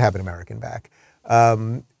 It's nice to have an American back.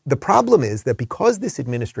 The problem is that because this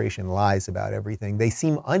administration lies about everything, they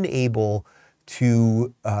seem unable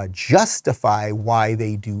to justify why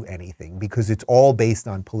they do anything because it's all based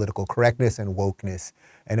on political correctness and wokeness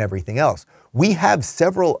and everything else. We have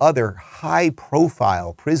several other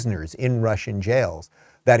high-profile prisoners in Russian jails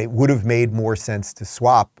that it would have made more sense to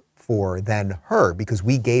swap for than her because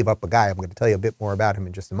we gave up a guy, I'm going to tell you a bit more about him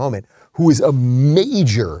in just a moment, who is a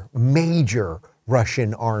major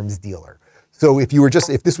Russian arms dealer. So if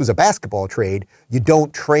this was a basketball trade, you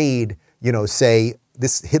don't trade, say,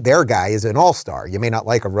 their guy is an all-star. You may not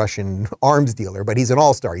like a Russian arms dealer, but he's an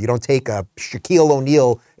all-star. You don't take a Shaquille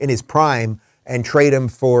O'Neal in his prime and trade him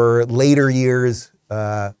for later years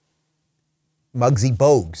Muggsy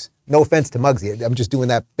Bogues. No offense to Muggsy. I'm just doing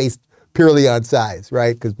that based purely on size,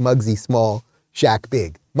 right? Because Muggsy small, Shaq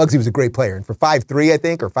big. Muggsy was a great player. And for 5'3", I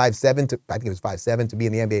think, or 5'7", I think it was 5'7", to be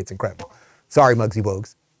in the NBA, it's incredible. Sorry, Muggsy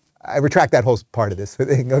Bogues. I retract that whole part of this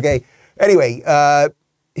thing, okay? Anyway,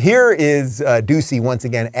 here is Ducey once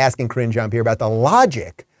again asking Karine Jean-Pierre about the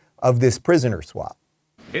logic of this prisoner swap.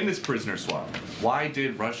 In this prisoner swap, why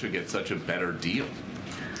did Russia get such a better deal?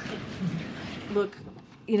 Look,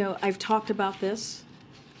 I've talked about this,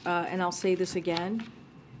 and I'll say this again.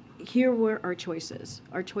 Here were our choices.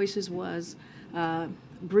 Our choices was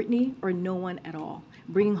Brittany or no one at all.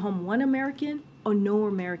 Bringing home one American or no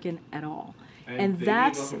American at all. And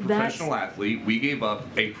that's a professional athlete. We gave up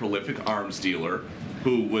a prolific arms dealer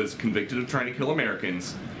who was convicted of trying to kill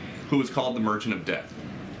Americans, who was called the Merchant of Death.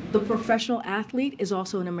 The professional athlete is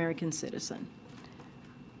also an American citizen.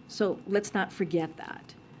 So let's not forget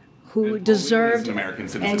that. Who deserved an American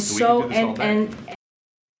citizen. He's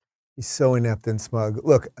so inept and smug.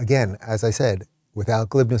 Look, again, as I said, without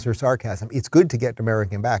glibness or sarcasm, it's good to get an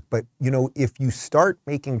American back. But, if you start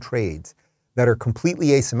making trades that are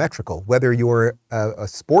completely asymmetrical, whether you're a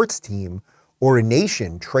sports team or a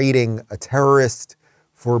nation trading a terrorist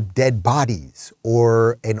for dead bodies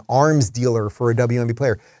or an arms dealer for a WNBA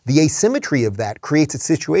player, the asymmetry of that creates a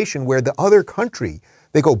situation where the other country,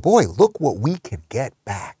 they go, boy, look what we can get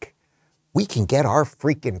back. We can get our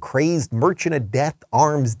freaking crazed Merchant of Death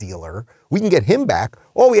arms dealer. We can get him back.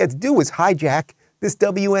 All we had to do was hijack this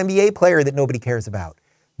WNBA player that nobody cares about.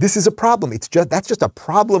 This is a problem. That's just a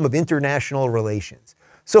problem of international relations.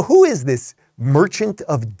 So who is this Merchant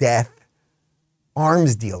of Death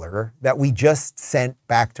arms dealer that we just sent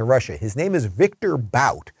back to Russia. His name is Victor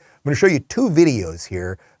Bout. I'm going to show you two videos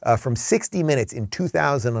here from 60 Minutes in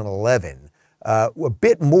 2011. A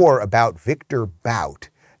bit more about Victor Bout.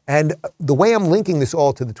 And the way I'm linking this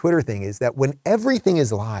all to the Twitter thing is that when everything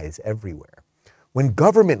is lies everywhere, when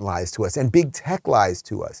government lies to us and big tech lies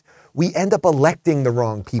to us, we end up electing the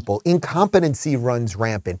wrong people. Incompetency runs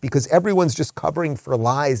rampant because everyone's just covering for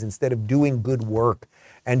lies instead of doing good work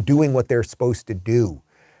and doing what they're supposed to do.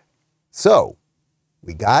 So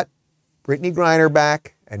we got Brittany Griner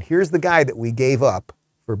back, and here's the guy that we gave up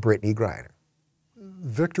for Brittany Griner.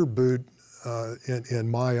 Victor Bout,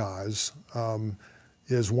 in my eyes,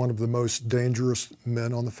 is one of the most dangerous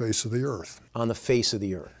men on the face of the earth. On the face of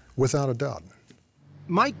the earth. Without a doubt.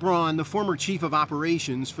 Mike Braun, the former chief of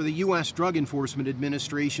operations for the U.S. Drug Enforcement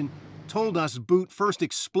Administration, told us Bout first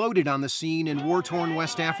exploded on the scene in war-torn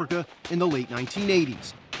West Africa in the late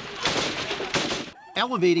 1980s.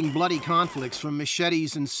 Elevating bloody conflicts from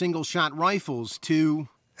machetes and single-shot rifles to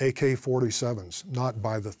AK-47s, not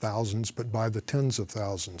by the thousands, but by the tens of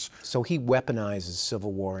thousands. So he weaponizes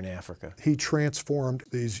civil war in Africa. He transformed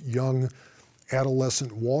these young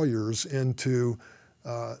adolescent warriors into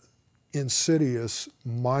insidious,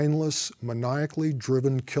 mindless, maniacally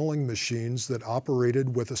driven killing machines that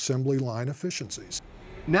operated with assembly line efficiencies.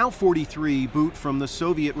 Now 43, Bout from the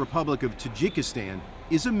Soviet Republic of Tajikistan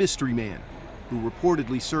is a mystery man who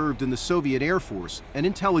reportedly served in the Soviet Air Force and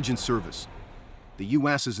intelligence service. The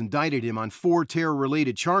U.S. has indicted him on 4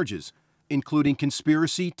 terror-related charges, including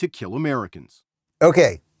conspiracy to kill Americans.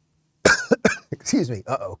 Okay. Excuse me.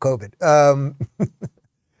 Uh-oh, COVID.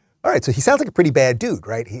 All right, so he sounds like a pretty bad dude,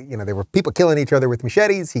 right? There were people killing each other with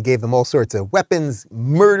machetes. He gave them all sorts of weapons,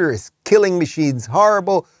 murderous killing machines,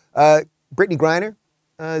 horrible. Brittany Griner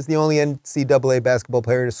is the only NCAA basketball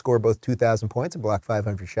player to score both 2,000 points and block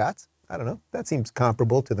 500 shots. I don't know. That seems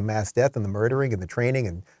comparable to the mass death and the murdering and the training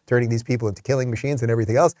and turning these people into killing machines and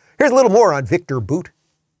everything else. Here's a little more on Victor Bout.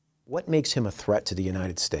 What makes him a threat to the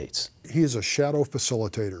United States? He is a shadow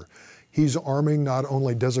facilitator. He's arming not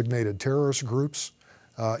only designated terrorist groups,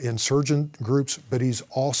 insurgent groups, but he's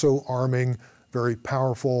also arming very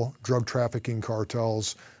powerful drug trafficking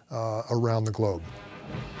cartels around the globe.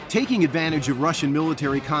 Taking advantage of Russian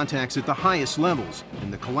military contacts at the highest levels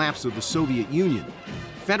and the collapse of the Soviet Union,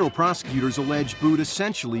 federal prosecutors allege Bout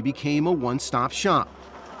essentially became a one-stop shop,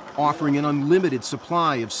 offering an unlimited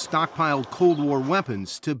supply of stockpiled Cold War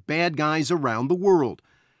weapons to bad guys around the world,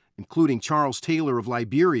 including Charles Taylor of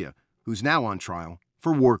Liberia, who's now on trial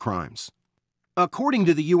for war crimes. According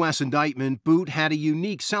to the U.S. indictment, Bout had a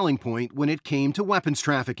unique selling point when it came to weapons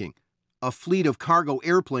trafficking. A fleet of cargo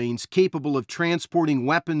airplanes capable of transporting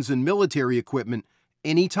weapons and military equipment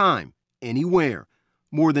anytime, anywhere.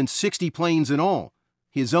 More than 60 planes in all.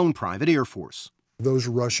 His own private air force. Those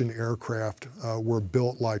Russian aircraft were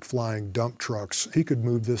built like flying dump trucks. He could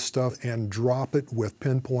move this stuff and drop it with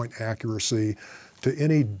pinpoint accuracy to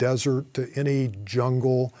any desert, to any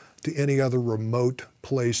jungle, to any other remote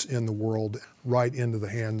place in the world, right into the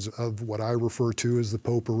hands of what I refer to as the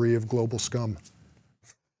potpourri of global scum.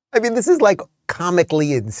 I mean, this is like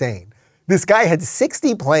comically insane. This guy had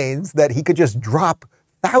 60 planes that he could just drop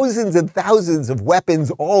thousands and thousands of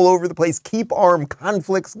weapons all over the place, keep armed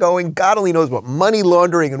conflicts going. God only knows what money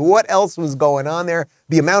laundering and what else was going on there.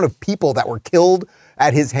 The amount of people that were killed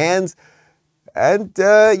at his hands. And,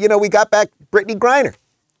 we got back Brittany Griner.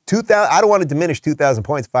 I don't want to diminish 2,000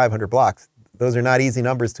 points, 500 blocks. Those are not easy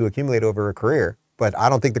numbers to accumulate over a career. But I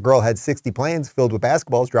don't think the girl had 60 planes filled with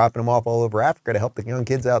basketballs, dropping them off all over Africa to help the young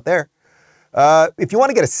kids out there. If you want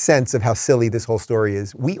to get a sense of how silly this whole story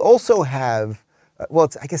is, we also have,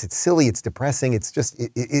 I guess it's silly, it's depressing, it's just,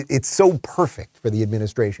 it's so perfect for the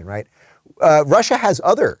administration, right? Russia has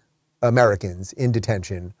other Americans in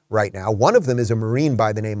detention right now. One of them is a Marine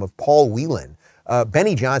by the name of Paul Whelan.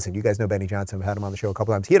 Benny Johnson, you guys know Benny Johnson, I've had him on the show a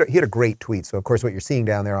couple times. He had a great tweet. So, of course, what you're seeing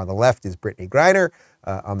down there on the left is Brittany Griner.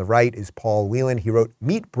 On the right is Paul Whelan. He wrote,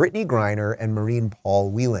 "Meet Brittany Griner and Marine Paul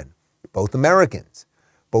Whelan, both Americans.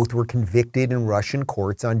 Both were convicted in Russian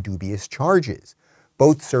courts on dubious charges.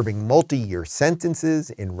 Both serving multi-year sentences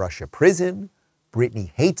in Russia prison.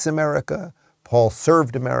 Brittany hates America. Paul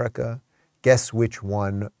served America. Guess which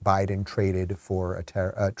one Biden traded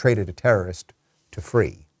a terrorist to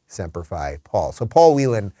free? Semper Fi, Paul." So Paul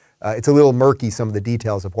Whelan, it's a little murky, some of the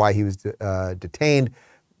details of why he was detained.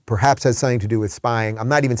 Perhaps has something to do with spying. I'm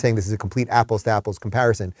not even saying this is a complete apples to apples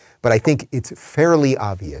comparison, but I think it's fairly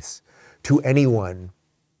obvious to anyone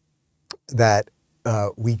that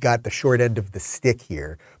we got the short end of the stick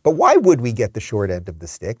here. But why would we get the short end of the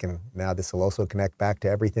stick? And now this will also connect back to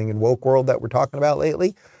everything in woke world that we're talking about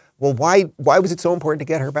lately. Well, why was it so important to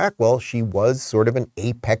get her back? Well, she was sort of an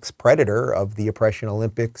apex predator of the oppression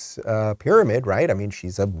Olympics pyramid, right? I mean,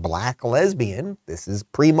 she's a black lesbian. This is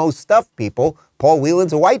primo stuff, people. Paul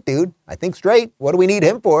Whelan's a white dude. I think straight. What do we need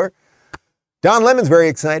him for? Don Lemon's very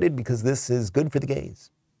excited because this is good for the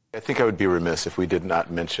gays. I think I would be remiss if we did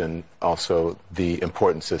not mention also the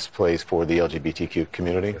importance this plays for the LGBTQ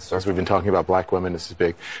community. Yes, as we've been talking about black women, this is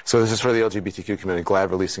big. So this is for the LGBTQ community. GLAAD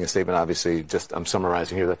releasing a statement, obviously, just I'm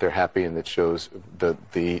summarizing here that they're happy and that shows the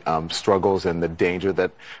struggles and the danger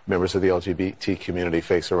that members of the LGBT community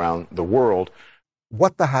face around the world.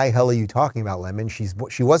 What the high hell are you talking about, Lemon? She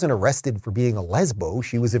wasn't arrested for being a lesbo.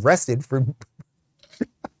 She was arrested for...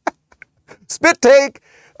 Spit take!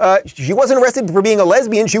 She wasn't arrested for being a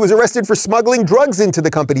lesbian. She was arrested for smuggling drugs into the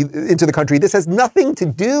country. This has nothing to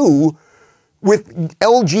do with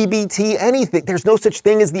LGBT anything. There's no such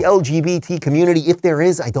thing as the LGBT community. If there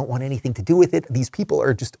is, I don't want anything to do with it. These people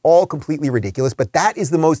are just all completely ridiculous, but that is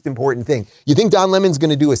the most important thing. You think Don Lemon's going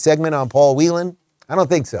to do a segment on Paul Whelan? I don't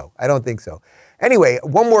think so. Anyway,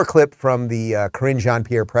 one more clip from the Corinne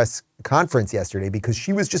Jean-Pierre press conference yesterday, because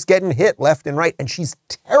she was just getting hit left and right, and she's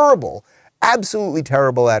terrible. Absolutely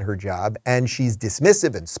terrible at her job, and she's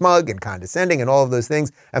dismissive and smug and condescending and all of those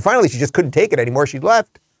things. And finally, she just couldn't take it anymore. She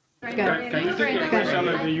left. Can you take a question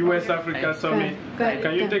on the U.S.-Africa Summit?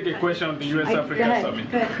 Can you take a question on the U.S.-Africa Summit?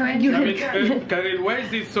 Karen, why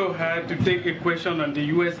is it so hard to take a question on the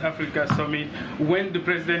U.S.-Africa Summit when the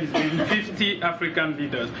president is bringing 50 African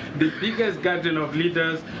leaders, the biggest gathering of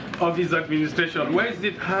leaders of his administration? Why is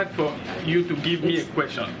it hard for you to give me a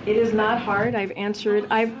question? It is not hard. I've answered.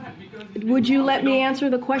 Would you let me answer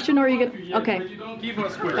the question, or are you going to... Okay.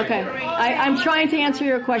 Okay. I'm trying to answer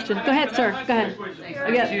your question. Go ahead, sir. Go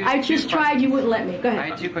ahead. I just tried. You wouldn't let me. Go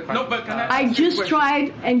ahead. I just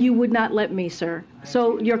tried, and you would not let me, sir.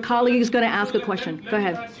 So your colleague is going to ask a question. Go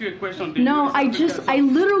ahead. No, I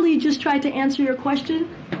literally just tried to answer your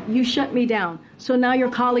question. You shut me down. So now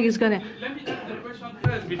your colleague is going to... Let me ask the question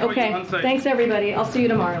first before you Okay. answer. Thanks, everybody. I'll see you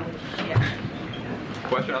tomorrow.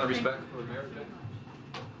 Question on the respect for America?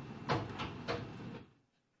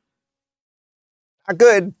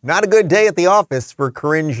 Not a good day at the office for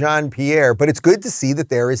Corinne Jean-Pierre, but it's good to see that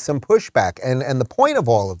there is some pushback. And the point of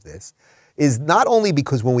all of this is not only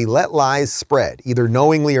because when we let lies spread, either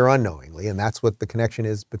knowingly or unknowingly, and that's what the connection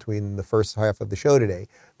is between the first half of the show today,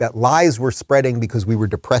 that lies were spreading because we were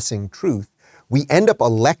depressing truth, we end up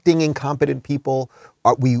electing incompetent people.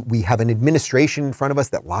 We have an administration in front of us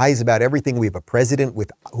that lies about everything. We have a president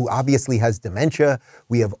who obviously has dementia.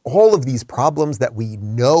 We have all of these problems that we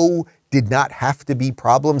know did not have to be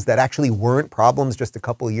problems, that actually weren't problems just a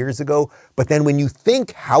couple of years ago. But then when you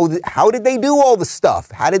think, how did they do all the stuff?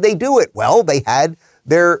 How did they do it? Well, they had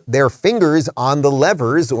their fingers on the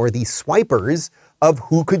levers, or the swipers, of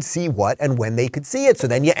who could see what and when they could see it. So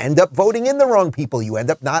then you end up voting in the wrong people. You end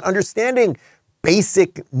up not understanding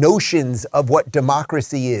basic notions of what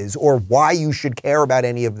democracy is, or why you should care about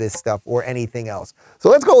any of this stuff or anything else. So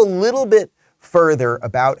let's go a little bit further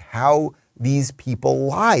about how these people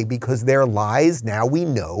lie, because their lies, now we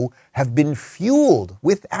know, have been fueled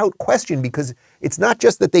without question, because it's not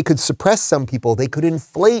just that they could suppress some people, they could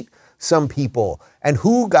inflate some people. And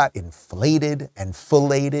who got inflated and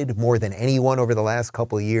filleted more than anyone over the last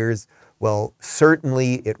couple of years? Well,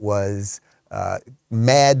 certainly it was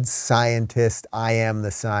mad scientist, I am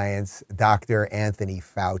the science, Dr. Anthony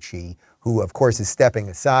Fauci, who of course is stepping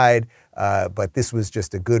aside, but this was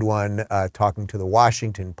just a good one, talking to the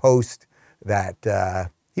Washington Post, that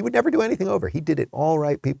he would never do anything over. He did it all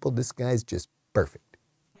right, people. This guy's just perfect.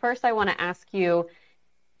 First, I want to ask you,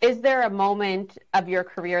 is there a moment of your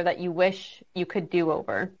career that you wish you could do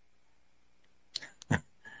over?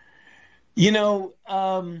 You know,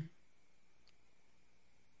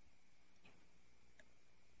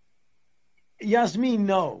 Yasmin,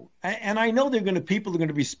 no. And I know people are going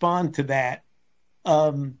to respond to that,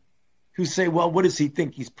 who say, well, what does he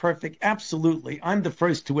think? He's perfect. Absolutely. I'm the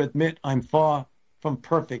first to admit I'm far from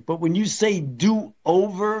perfect. But when you say do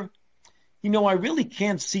over, I really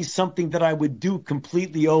can't see something that I would do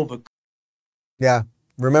completely over. Yeah.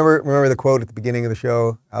 Remember the quote at the beginning of the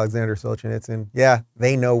show, Alexander Solzhenitsyn? Yeah,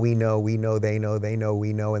 they know, we know, we know, they know,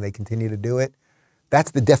 we know, and they continue to do it.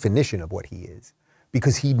 That's the definition of what he is.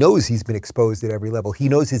 Because he knows he's been exposed at every level. He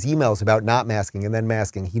knows his emails about not masking and then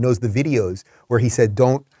masking. He knows the videos where he said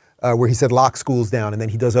lock schools down, and then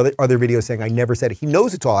he does other videos saying I never said it. He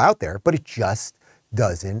knows it's all out there, but it just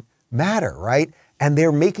doesn't matter, right? And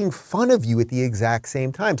they're making fun of you at the exact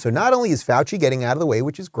same time. So not only is Fauci getting out of the way,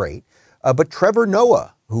 which is great, But Trevor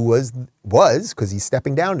Noah, who was because he's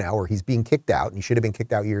stepping down now, or he's being kicked out, and he should have been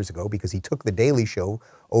kicked out years ago because he took The Daily Show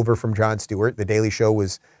over from Jon Stewart. The Daily Show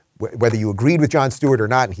was, whether you agreed with Jon Stewart or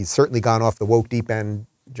not, and he's certainly gone off the woke deep end,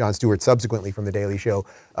 Jon Stewart subsequently from The Daily Show,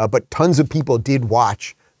 but tons of people did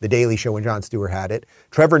watch The Daily Show when Jon Stewart had it.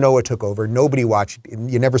 Trevor Noah took over. Nobody watched.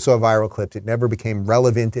 You never saw viral clips. It never became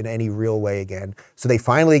relevant in any real way again. So they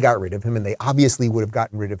finally got rid of him, and they obviously would have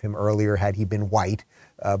gotten rid of him earlier had he been white.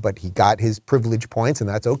 But he got his privilege points, and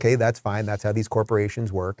that's okay. That's fine. That's how these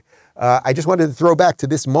corporations work. I just wanted to throw back to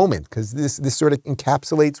this moment because this sort of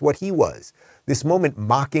encapsulates what he was. This moment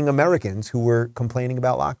mocking Americans who were complaining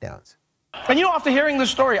about lockdowns. And you know, after hearing this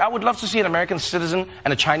story, I would love to see an American citizen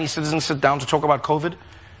and a Chinese citizen sit down to talk about COVID.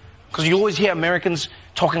 Because you always hear Americans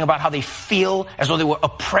talking about how they feel as though they were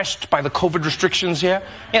oppressed by the COVID restrictions here.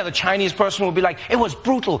 Yeah, the Chinese person will be like, it was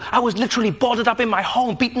brutal. I was literally boarded up in my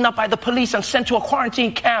home, beaten up by the police and sent to a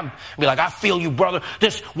quarantine camp. Be like, I feel you, brother.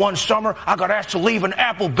 This one summer, I got asked to leave an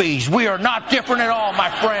Applebee's. We are not different at all, my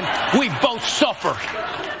friend. We both suffer.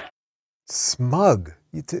 Smug.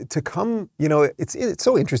 To come, you know, it's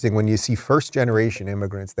so interesting when you see first-generation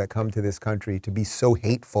immigrants that come to this country to be so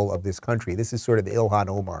hateful of this country. This is sort of the Ilhan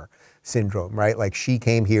Omar syndrome, right? Like she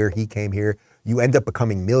came here, he came here. You end up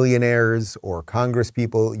becoming millionaires or Congress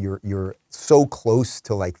people. You're so close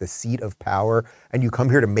to like the seat of power, and you come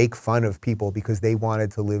here to make fun of people because they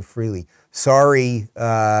wanted to live freely. Sorry,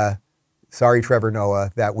 Trevor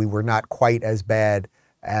Noah, that we were not quite as bad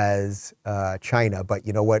as China, but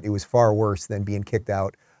you know what? It was far worse than being kicked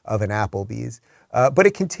out of an Applebee's. But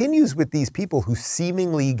it continues with these people who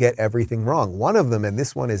seemingly get everything wrong. One of them, and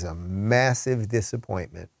this one is a massive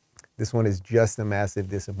disappointment. This one is just a massive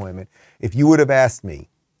disappointment. If you would have asked me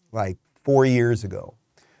like 4 years ago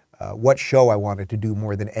what show I wanted to do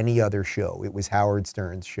more than any other show, it was Howard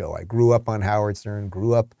Stern's show. I grew up on Howard Stern,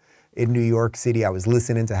 grew up in New York City. I was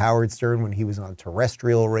listening to Howard Stern when he was on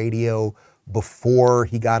terrestrial radio, before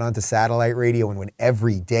he got onto satellite radio, and when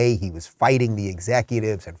every day he was fighting the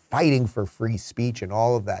executives and fighting for free speech and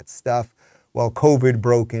all of that stuff. Well, COVID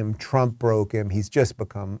broke him, Trump broke him. He's just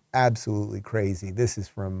become absolutely crazy. This is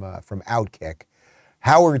from Outkick.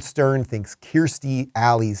 Howard Stern thinks Kirstie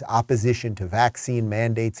Alley's opposition to vaccine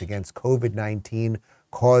mandates against COVID-19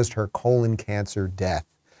 caused her colon cancer death.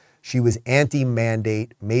 She was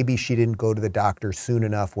anti-mandate. Maybe she didn't go to the doctor soon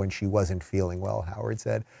enough when she wasn't feeling well, Howard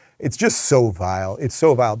said. It's just so vile. It's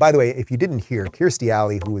so vile. By the way, if you didn't hear, Kirstie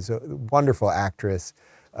Alley, who was a wonderful actress,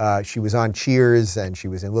 she was on Cheers and she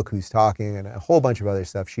was in Look Who's Talking and a whole bunch of other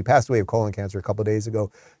stuff. She passed away of colon cancer a couple of days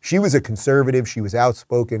ago. She was a conservative. She was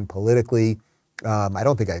outspoken politically. I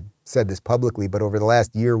don't think I said this publicly, but over the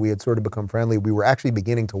last year, we had sort of become friendly. We were actually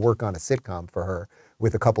beginning to work on a sitcom for her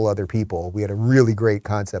with a couple other people. We had a really great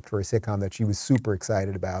concept for a sitcom that she was super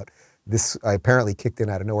excited about. This apparently kicked in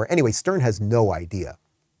out of nowhere. Anyway, Stern has no idea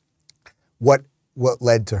what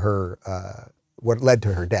led to her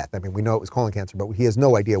death. I mean, we know it was colon cancer, but he has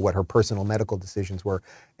no idea what her personal medical decisions were.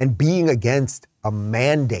 And being against a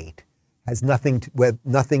mandate has nothing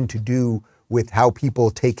to do with how people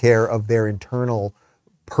take care of their internal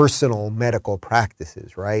personal medical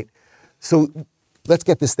practices, right? So let's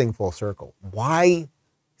get this thing full circle. Why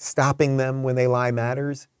stopping them when they lie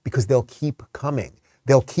matters? Because they'll keep coming.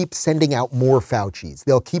 They'll keep sending out more Faucis.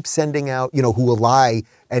 They'll keep sending out, who will lie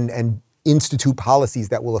and institute policies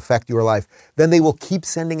that will affect your life. Then they will keep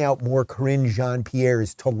sending out more Corinne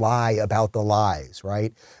Jean-Pierres to lie about the lies,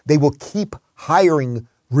 right? They will keep hiring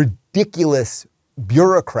ridiculous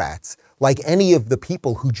bureaucrats like any of the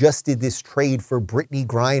people who just did this trade for Brittany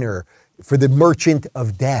Griner, for the Merchant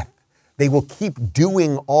of Death. They will keep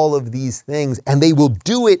doing all of these things, and they will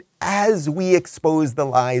do it as we expose the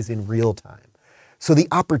lies in real time. So the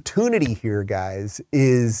opportunity here, guys,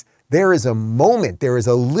 is there is a moment, there is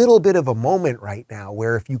a little bit of a moment right now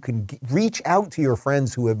where if you can reach out to your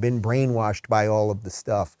friends who have been brainwashed by all of the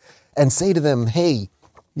stuff and say to them, hey,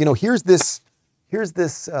 here's this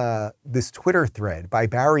Twitter thread by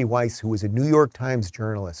Barry Weiss, who was a New York Times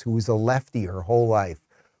journalist, who was a lefty her whole life,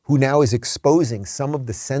 who now is exposing some of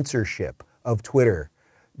the censorship of Twitter.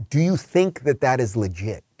 Do you think that is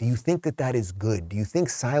legit? Do you think that is good? Do you think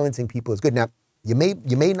silencing people is good? Now, you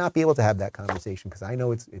may not be able to have that conversation because I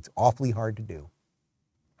know it's awfully hard to do.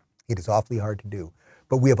 It is awfully hard to do.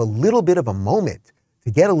 But we have a little bit of a moment to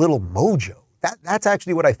get a little mojo. That's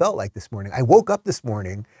actually what I felt like this morning. I woke up this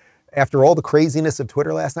morning after all the craziness of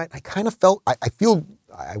Twitter last night. I kind of felt, I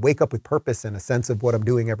wake up with purpose and a sense of what I'm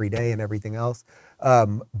doing every day and everything else.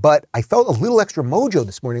 But I felt a little extra mojo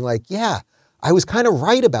this morning. Like, yeah, I was kind of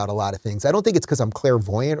right about a lot of things. I don't think it's because I'm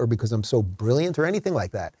clairvoyant or because I'm so brilliant or anything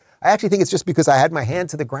like that. I actually think it's just because I had my hand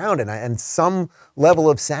to the ground and some level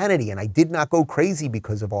of sanity, and I did not go crazy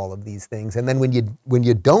because of all of these things. And then when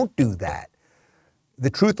you don't do that,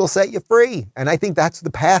 the truth will set you free. And I think that's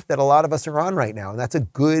the path that a lot of us are on right now. And that's a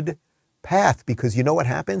good path, because you know what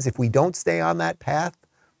happens if we don't stay on that path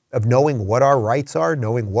of knowing what our rights are,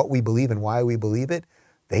 knowing what we believe and why we believe it.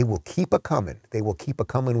 They will keep a-coming. They will keep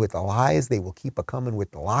a-coming with the lies. They will keep a-coming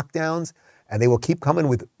with the lockdowns. And they will keep coming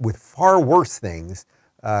with far worse things.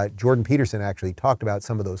 Jordan Peterson actually talked about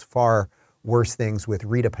some of those far worse things with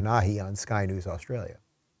Rita Panahi on Sky News Australia.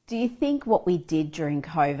 Do you think what we did during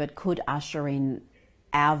COVID could usher in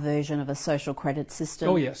our version of a social credit system?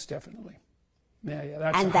 Oh, yes, definitely. Yeah,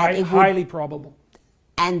 that's highly probable.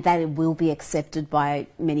 And that it will be accepted by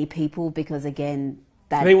many people because, again,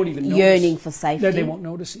 that they won't even yearning notice. For safety. They won't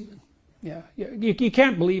notice even. Yeah. You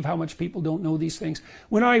can't believe how much people don't know these things.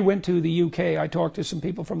 When I went to the UK, I talked to some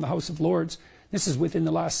people from the House of Lords. This is within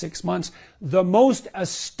the last 6 months. The most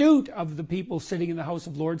astute of the people sitting in the House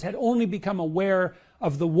of Lords had only become aware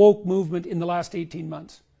of the woke movement in the last 18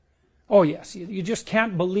 months. Oh, yes. You just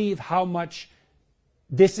can't believe how much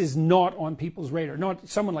this is not on people's radar. Not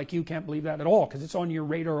someone like you can't believe that at all, because it's on your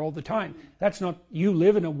radar all the time. That's not, you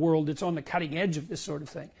live in a world that's on the cutting edge of this sort of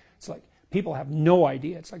thing. It's like, people have no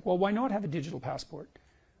idea. It's like, well, why not have a digital passport?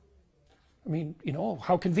 I mean,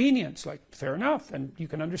 how convenient. It's like, fair enough, and you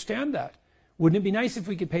can understand that. Wouldn't it be nice if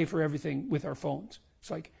we could pay for everything with our phones?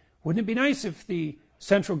 It's like, wouldn't it be nice if the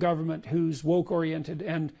central government, who's woke-oriented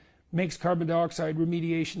and makes carbon dioxide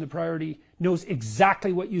remediation the priority, knows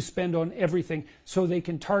exactly what you spend on everything so they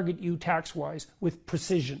can target you tax-wise with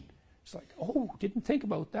precision? It's like, oh, didn't think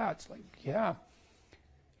about that. It's like, yeah,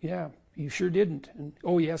 you sure didn't. And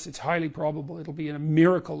oh yes, it's highly probable. It'll be a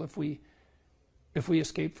miracle if we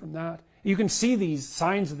escape from that. You can see these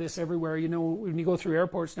signs of this everywhere. When you go through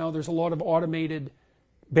airports now, there's a lot of automated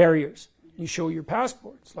barriers. You show your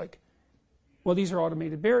passport. It's like, well, these are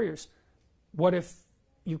automated barriers. What if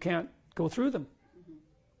you can't go through them?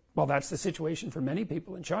 Well, that's the situation for many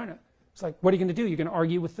people in China. It's like, what are you going to do? You're going to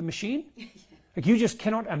argue with the machine? Like, you just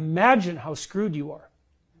cannot imagine how screwed you are.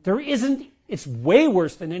 It's way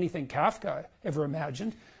worse than anything Kafka ever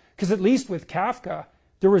imagined, because at least with Kafka,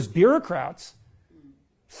 there was bureaucrats.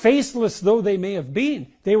 Faceless though they may have been,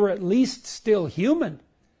 they were at least still human.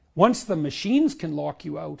 Once the machines can lock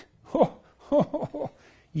you out,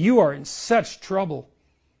 you are in such trouble.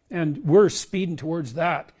 And we're speeding towards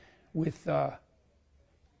that with an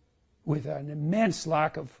immense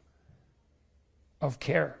lack of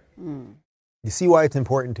care. You see why it's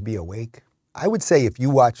important to be awake? I would say if you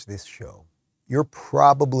watch this show, you're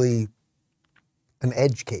probably an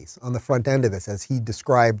edge case on the front end of this, as he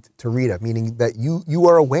described to Rita, meaning that you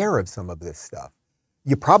are aware of some of this stuff.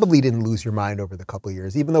 You probably didn't lose your mind over the couple of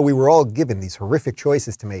years, even though we were all given these horrific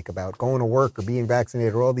choices to make about going to work or being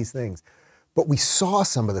vaccinated or all these things. But we saw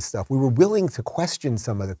some of the stuff. We were willing to question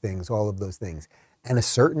some of the things, all of those things. And a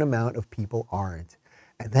certain amount of people aren't.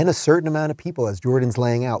 And then a certain amount of people, as Jordan's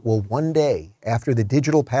laying out, will one day, after the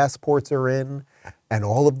digital passports are in and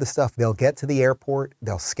all of the stuff, they'll get to the airport,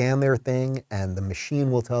 they'll scan their thing, and the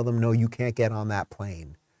machine will tell them, no, you can't get on that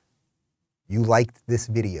plane. You liked this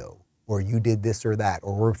video, or you did this or that,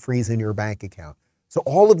 or we're freezing your bank account. So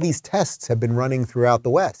all of these tests have been running throughout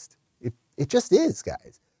the West. It just is,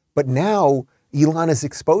 guys. But now Elon is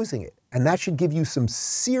exposing it. And that should give you some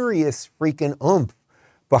serious freaking oomph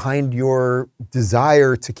behind your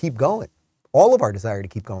desire to keep going. All of our desire to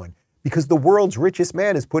keep going. Because the world's richest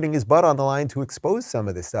man is putting his butt on the line to expose some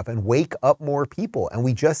of this stuff and wake up more people. And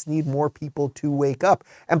we just need more people to wake up.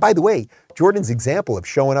 And by the way, Jordan's example of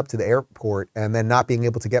showing up to the airport and then not being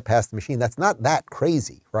able to get past the machine, that's not that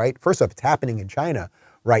crazy, right? First off, it's happening in China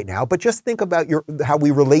right now. But just think about how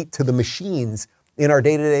we relate to the machines in our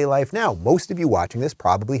day-to-day life now. Most of you watching this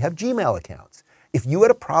probably have Gmail accounts. If you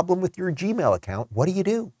had a problem with your Gmail account, what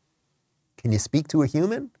do? Can you speak to a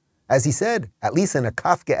human? As he said, at least in a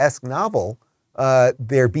Kafkaesque novel,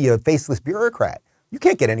 there'd be a faceless bureaucrat. You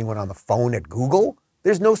can't get anyone on the phone at Google.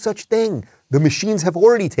 There's no such thing. The machines have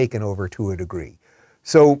already taken over to a degree.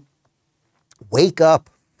 So wake up,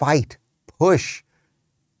 fight, push,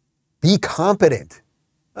 be competent.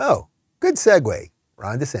 Oh, good segue.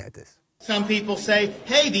 Ron DeSantis. Some people say,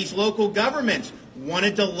 hey, these local governments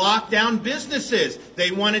wanted to lock down businesses.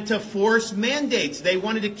 They wanted to force mandates. They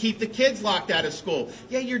wanted to keep the kids locked out of school.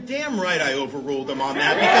 Yeah, you're damn right I overruled them on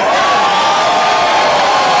that.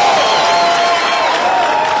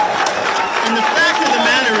 And the fact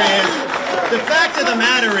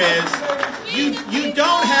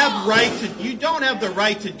have the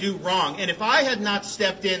right to do wrong. And if I had not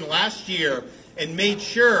stepped in last year and made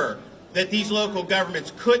sure that these local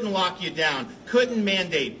governments couldn't lock you down, couldn't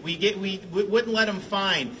mandate, we wouldn't let them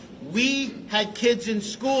fine. We had kids in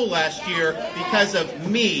school last year because of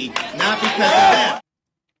me, not because of them.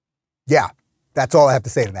 Yeah, that's all I have to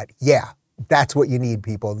say to that. Yeah, that's what you need,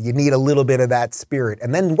 people. You need a little bit of that spirit.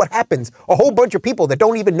 And then what happens? A whole bunch of people that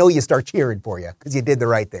don't even know you start cheering for you because you did the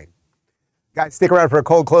right thing. Guys, stick around for a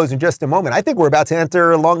cold close in just a moment. I think we're about to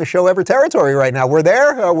enter longest show ever territory right now. We're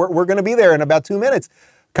there. We're going to be there in about 2 minutes.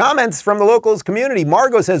 Comments from the locals community.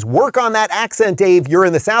 Margot says, work on that accent, Dave. You're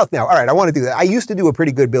in the South now. All right, I want to do that. I used to do a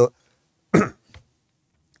pretty good bill.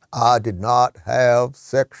 I did not have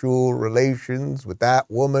sexual relations with that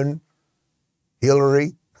woman,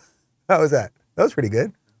 Hillary. How was that? That was pretty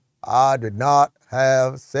good. I did not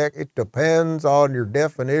have sex. It depends on your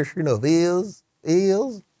definition of is.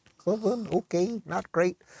 Something. Okay, not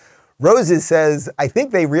great. Roses says, I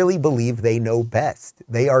think they really believe they know best.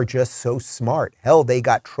 They are just so smart. Hell, they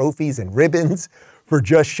got trophies and ribbons for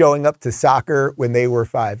just showing up to soccer when they were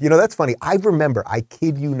 5. You know, that's funny. I remember, I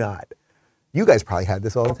kid you not. You guys probably had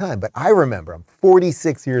this all the time, but I remember, I'm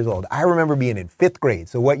 46 years old. I remember being in 5th grade.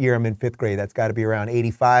 So what year I'm in 5th grade? That's got to be around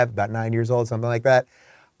 85, about 9 years old, something like that.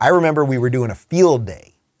 I remember we were doing a field day.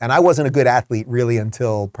 And I wasn't a good athlete really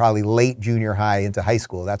until probably late junior high into high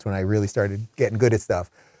school. That's when I really started getting good at stuff.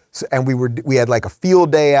 So, and we had like a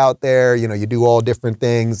field day out there. You know, you do all different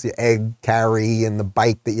things, the egg carry and the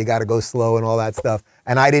bike that you got to go slow and all that stuff.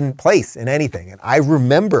 And I didn't place in anything. And I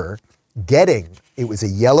remember it was a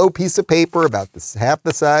yellow piece of paper about half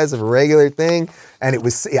the size of a regular thing. And it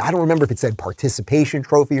was, I don't remember if it said participation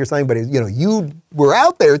trophy or something, but you were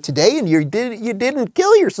out there today and you didn't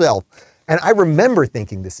kill yourself. And I remember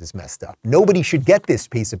thinking, this is messed up. Nobody should get this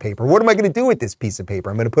piece of paper. What am I going to do with this piece of paper?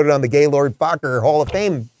 I'm going to put it on the Gaylord Fokker Hall of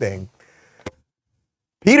Fame thing.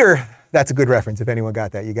 Peter, that's a good reference. If anyone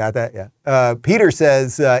got that, you got that? Yeah. Peter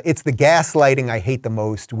says, it's the gaslighting I hate the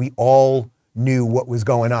most. We all knew what was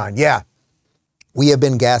going on. Yeah, we have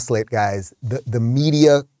been gaslit, guys. The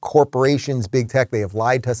media, corporations, big tech, they have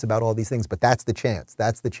lied to us about all these things, but that's the chance.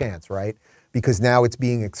 That's the chance, right? Because now it's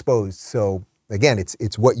being exposed. So again,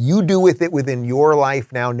 it's what you do with it within your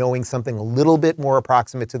life now, knowing something a little bit more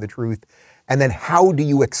approximate to the truth. And then how do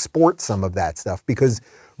you export some of that stuff? Because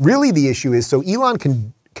really the issue is, so Elon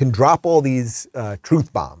can drop all these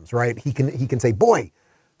truth bombs, right? He can say, boy,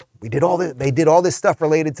 they did all this stuff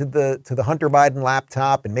related to the Hunter Biden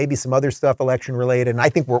laptop and maybe some other stuff election related. And I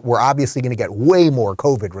think we're obviously going to get way more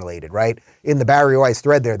COVID related, right? In the Barry Weiss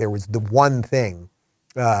thread there was the one thing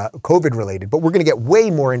COVID related, but we're going to get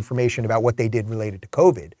way more information about what they did related to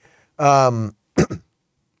COVID. But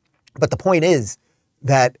the point is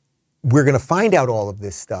that we're going to find out all of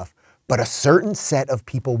this stuff, but a certain set of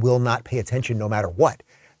people will not pay attention no matter what.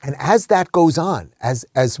 And as that goes on, as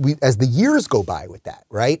the years go by with that,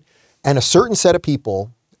 right? And a certain set of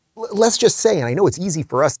people, let's just say, and I know it's easy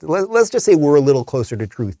for us, let's just say we're a little closer to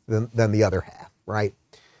truth than the other half, right?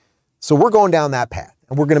 So we're going down that path.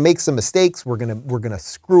 And we're going to make some mistakes. We're going to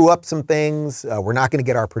screw up some things. We're not going to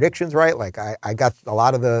get our predictions right. Like I got a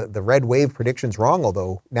lot of the red wave predictions wrong.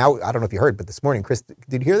 Although now, I don't know if you heard, but this morning,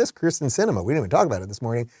 did you hear this? Kyrsten Sinema, we didn't even talk about it this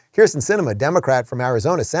morning. Kyrsten Sinema, Democrat from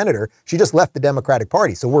Arizona, senator, she just left the Democratic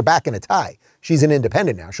Party. So we're back in a tie. She's an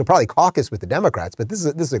independent now. She'll probably caucus with the Democrats, but this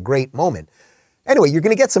is a great moment. Anyway, you're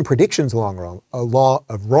going to get some predictions wrong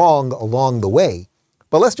along the way.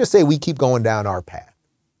 But let's just say we keep going down our path.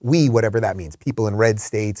 We, whatever that means, people in red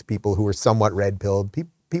states, people who are somewhat red-pilled,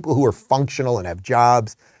 people who are functional and have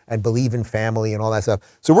jobs and believe in family and all that stuff.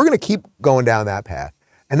 So we're going to keep going down that path.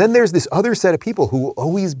 And then there's this other set of people who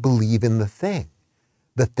always believe in the thing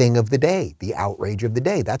of the day, the outrage of the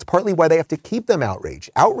day. That's partly why they have to keep them outraged.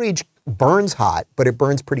 Outrage burns hot, but it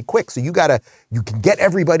burns pretty quick. So you can get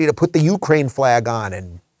everybody to put the Ukraine flag on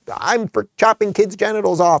and I'm for chopping kids'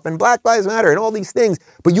 genitals off and Black Lives Matter and all these things,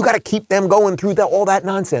 but you got to keep them going through all that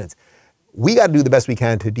nonsense. We got to do the best we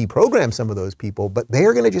can to deprogram some of those people, but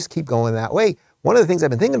they're going to just keep going that way. One of the things I've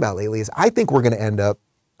been thinking about lately is I think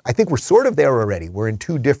we're sort of there already. We're in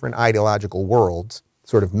two different ideological worlds,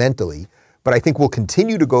 sort of mentally, but I think we'll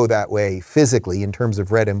continue to go that way physically in terms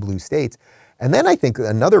of red and blue states. And then I think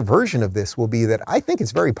another version of this will be that I think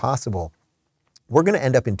it's very possible we're going to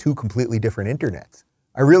end up in two completely different internets.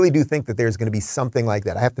 I really do think that there's going to be something like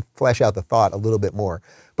that. I have to flesh out the thought a little bit more.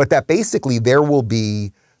 But that basically there will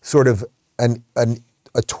be sort of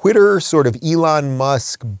a Twitter sort of Elon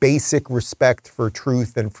Musk basic respect for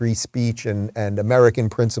truth and free speech and American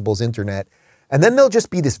principles internet. And then there'll just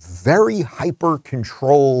be this very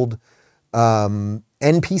hyper-controlled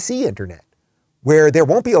NPC internet where there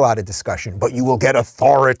won't be a lot of discussion, but you will get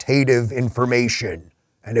authoritative information.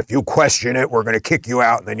 And if you question it, we're going to kick you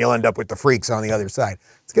out, and then you'll end up with the freaks on the other side.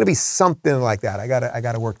 It's going to be something like that. I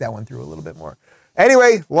gotta work that one through a little bit more.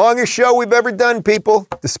 Anyway, longest show we've ever done, people.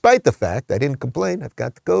 Despite the fact I didn't complain, I've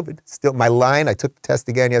got the COVID. Still, my line, I took the test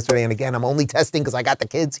again yesterday, and again, I'm only testing because I got the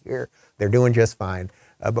kids here. They're doing just fine.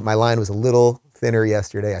 But my line was a little thinner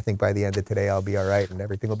yesterday. I think by the end of today, I'll be all right, and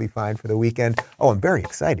everything will be fine for the weekend. Oh, I'm very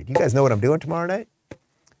excited. You guys know what I'm doing tomorrow night?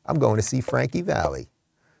 I'm going to see Frankie Valli.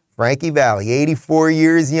 Frankie Valli, 84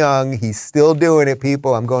 years young. He's still doing it,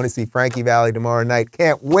 people. I'm going to see Frankie Valli tomorrow night.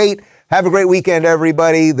 Can't wait. Have a great weekend,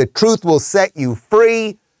 everybody. The truth will set you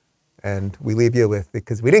free. And we leave you with,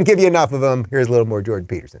 because we didn't give you enough of them, here's a little more Jordan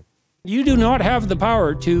Peterson. You do not have the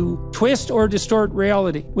power to twist or distort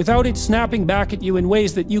reality without it snapping back at you in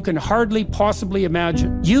ways that you can hardly possibly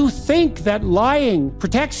imagine. You think that lying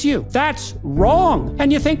protects you. That's wrong.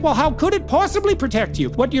 And you think, well, how could it possibly protect you?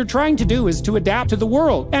 What you're trying to do is to adapt to the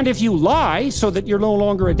world. And if you lie so that you're no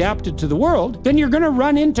longer adapted to the world, then you're going to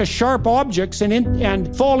run into sharp objects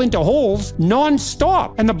and fall into holes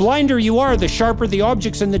non-stop. And the blinder you are, the sharper the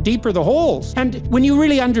objects and the deeper the holes. And when you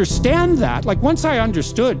really understand that, like once I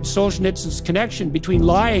understood Solzhenitsyn's connection between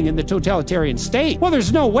lying and the totalitarian state, well,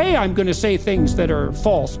 there's no way I'm going to say things that are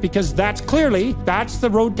false, because that's the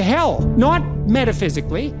road to hell. Not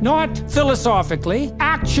metaphysically, not philosophically,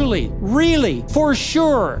 actually, really, for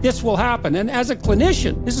sure, this will happen. And as a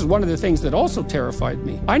clinician, this is one of the things that also terrified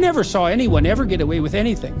me. I never saw anyone ever get away with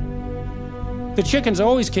anything. The chickens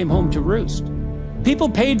always came home to roost. People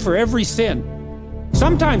paid for every sin.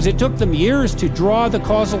 Sometimes it took them years to draw the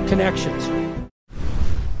causal connections.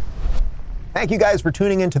 Thank you guys for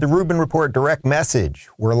tuning into the Rubin Report Direct Message.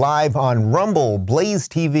 We're live on Rumble, Blaze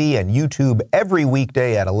TV, and YouTube every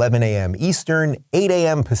weekday at 11 a.m. Eastern, 8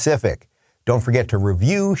 a.m. Pacific. Don't forget to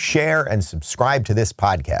review, share, and subscribe to this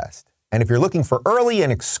podcast. And if you're looking for early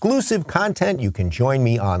and exclusive content, you can join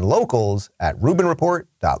me on Locals at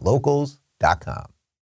rubinreport.locals.com.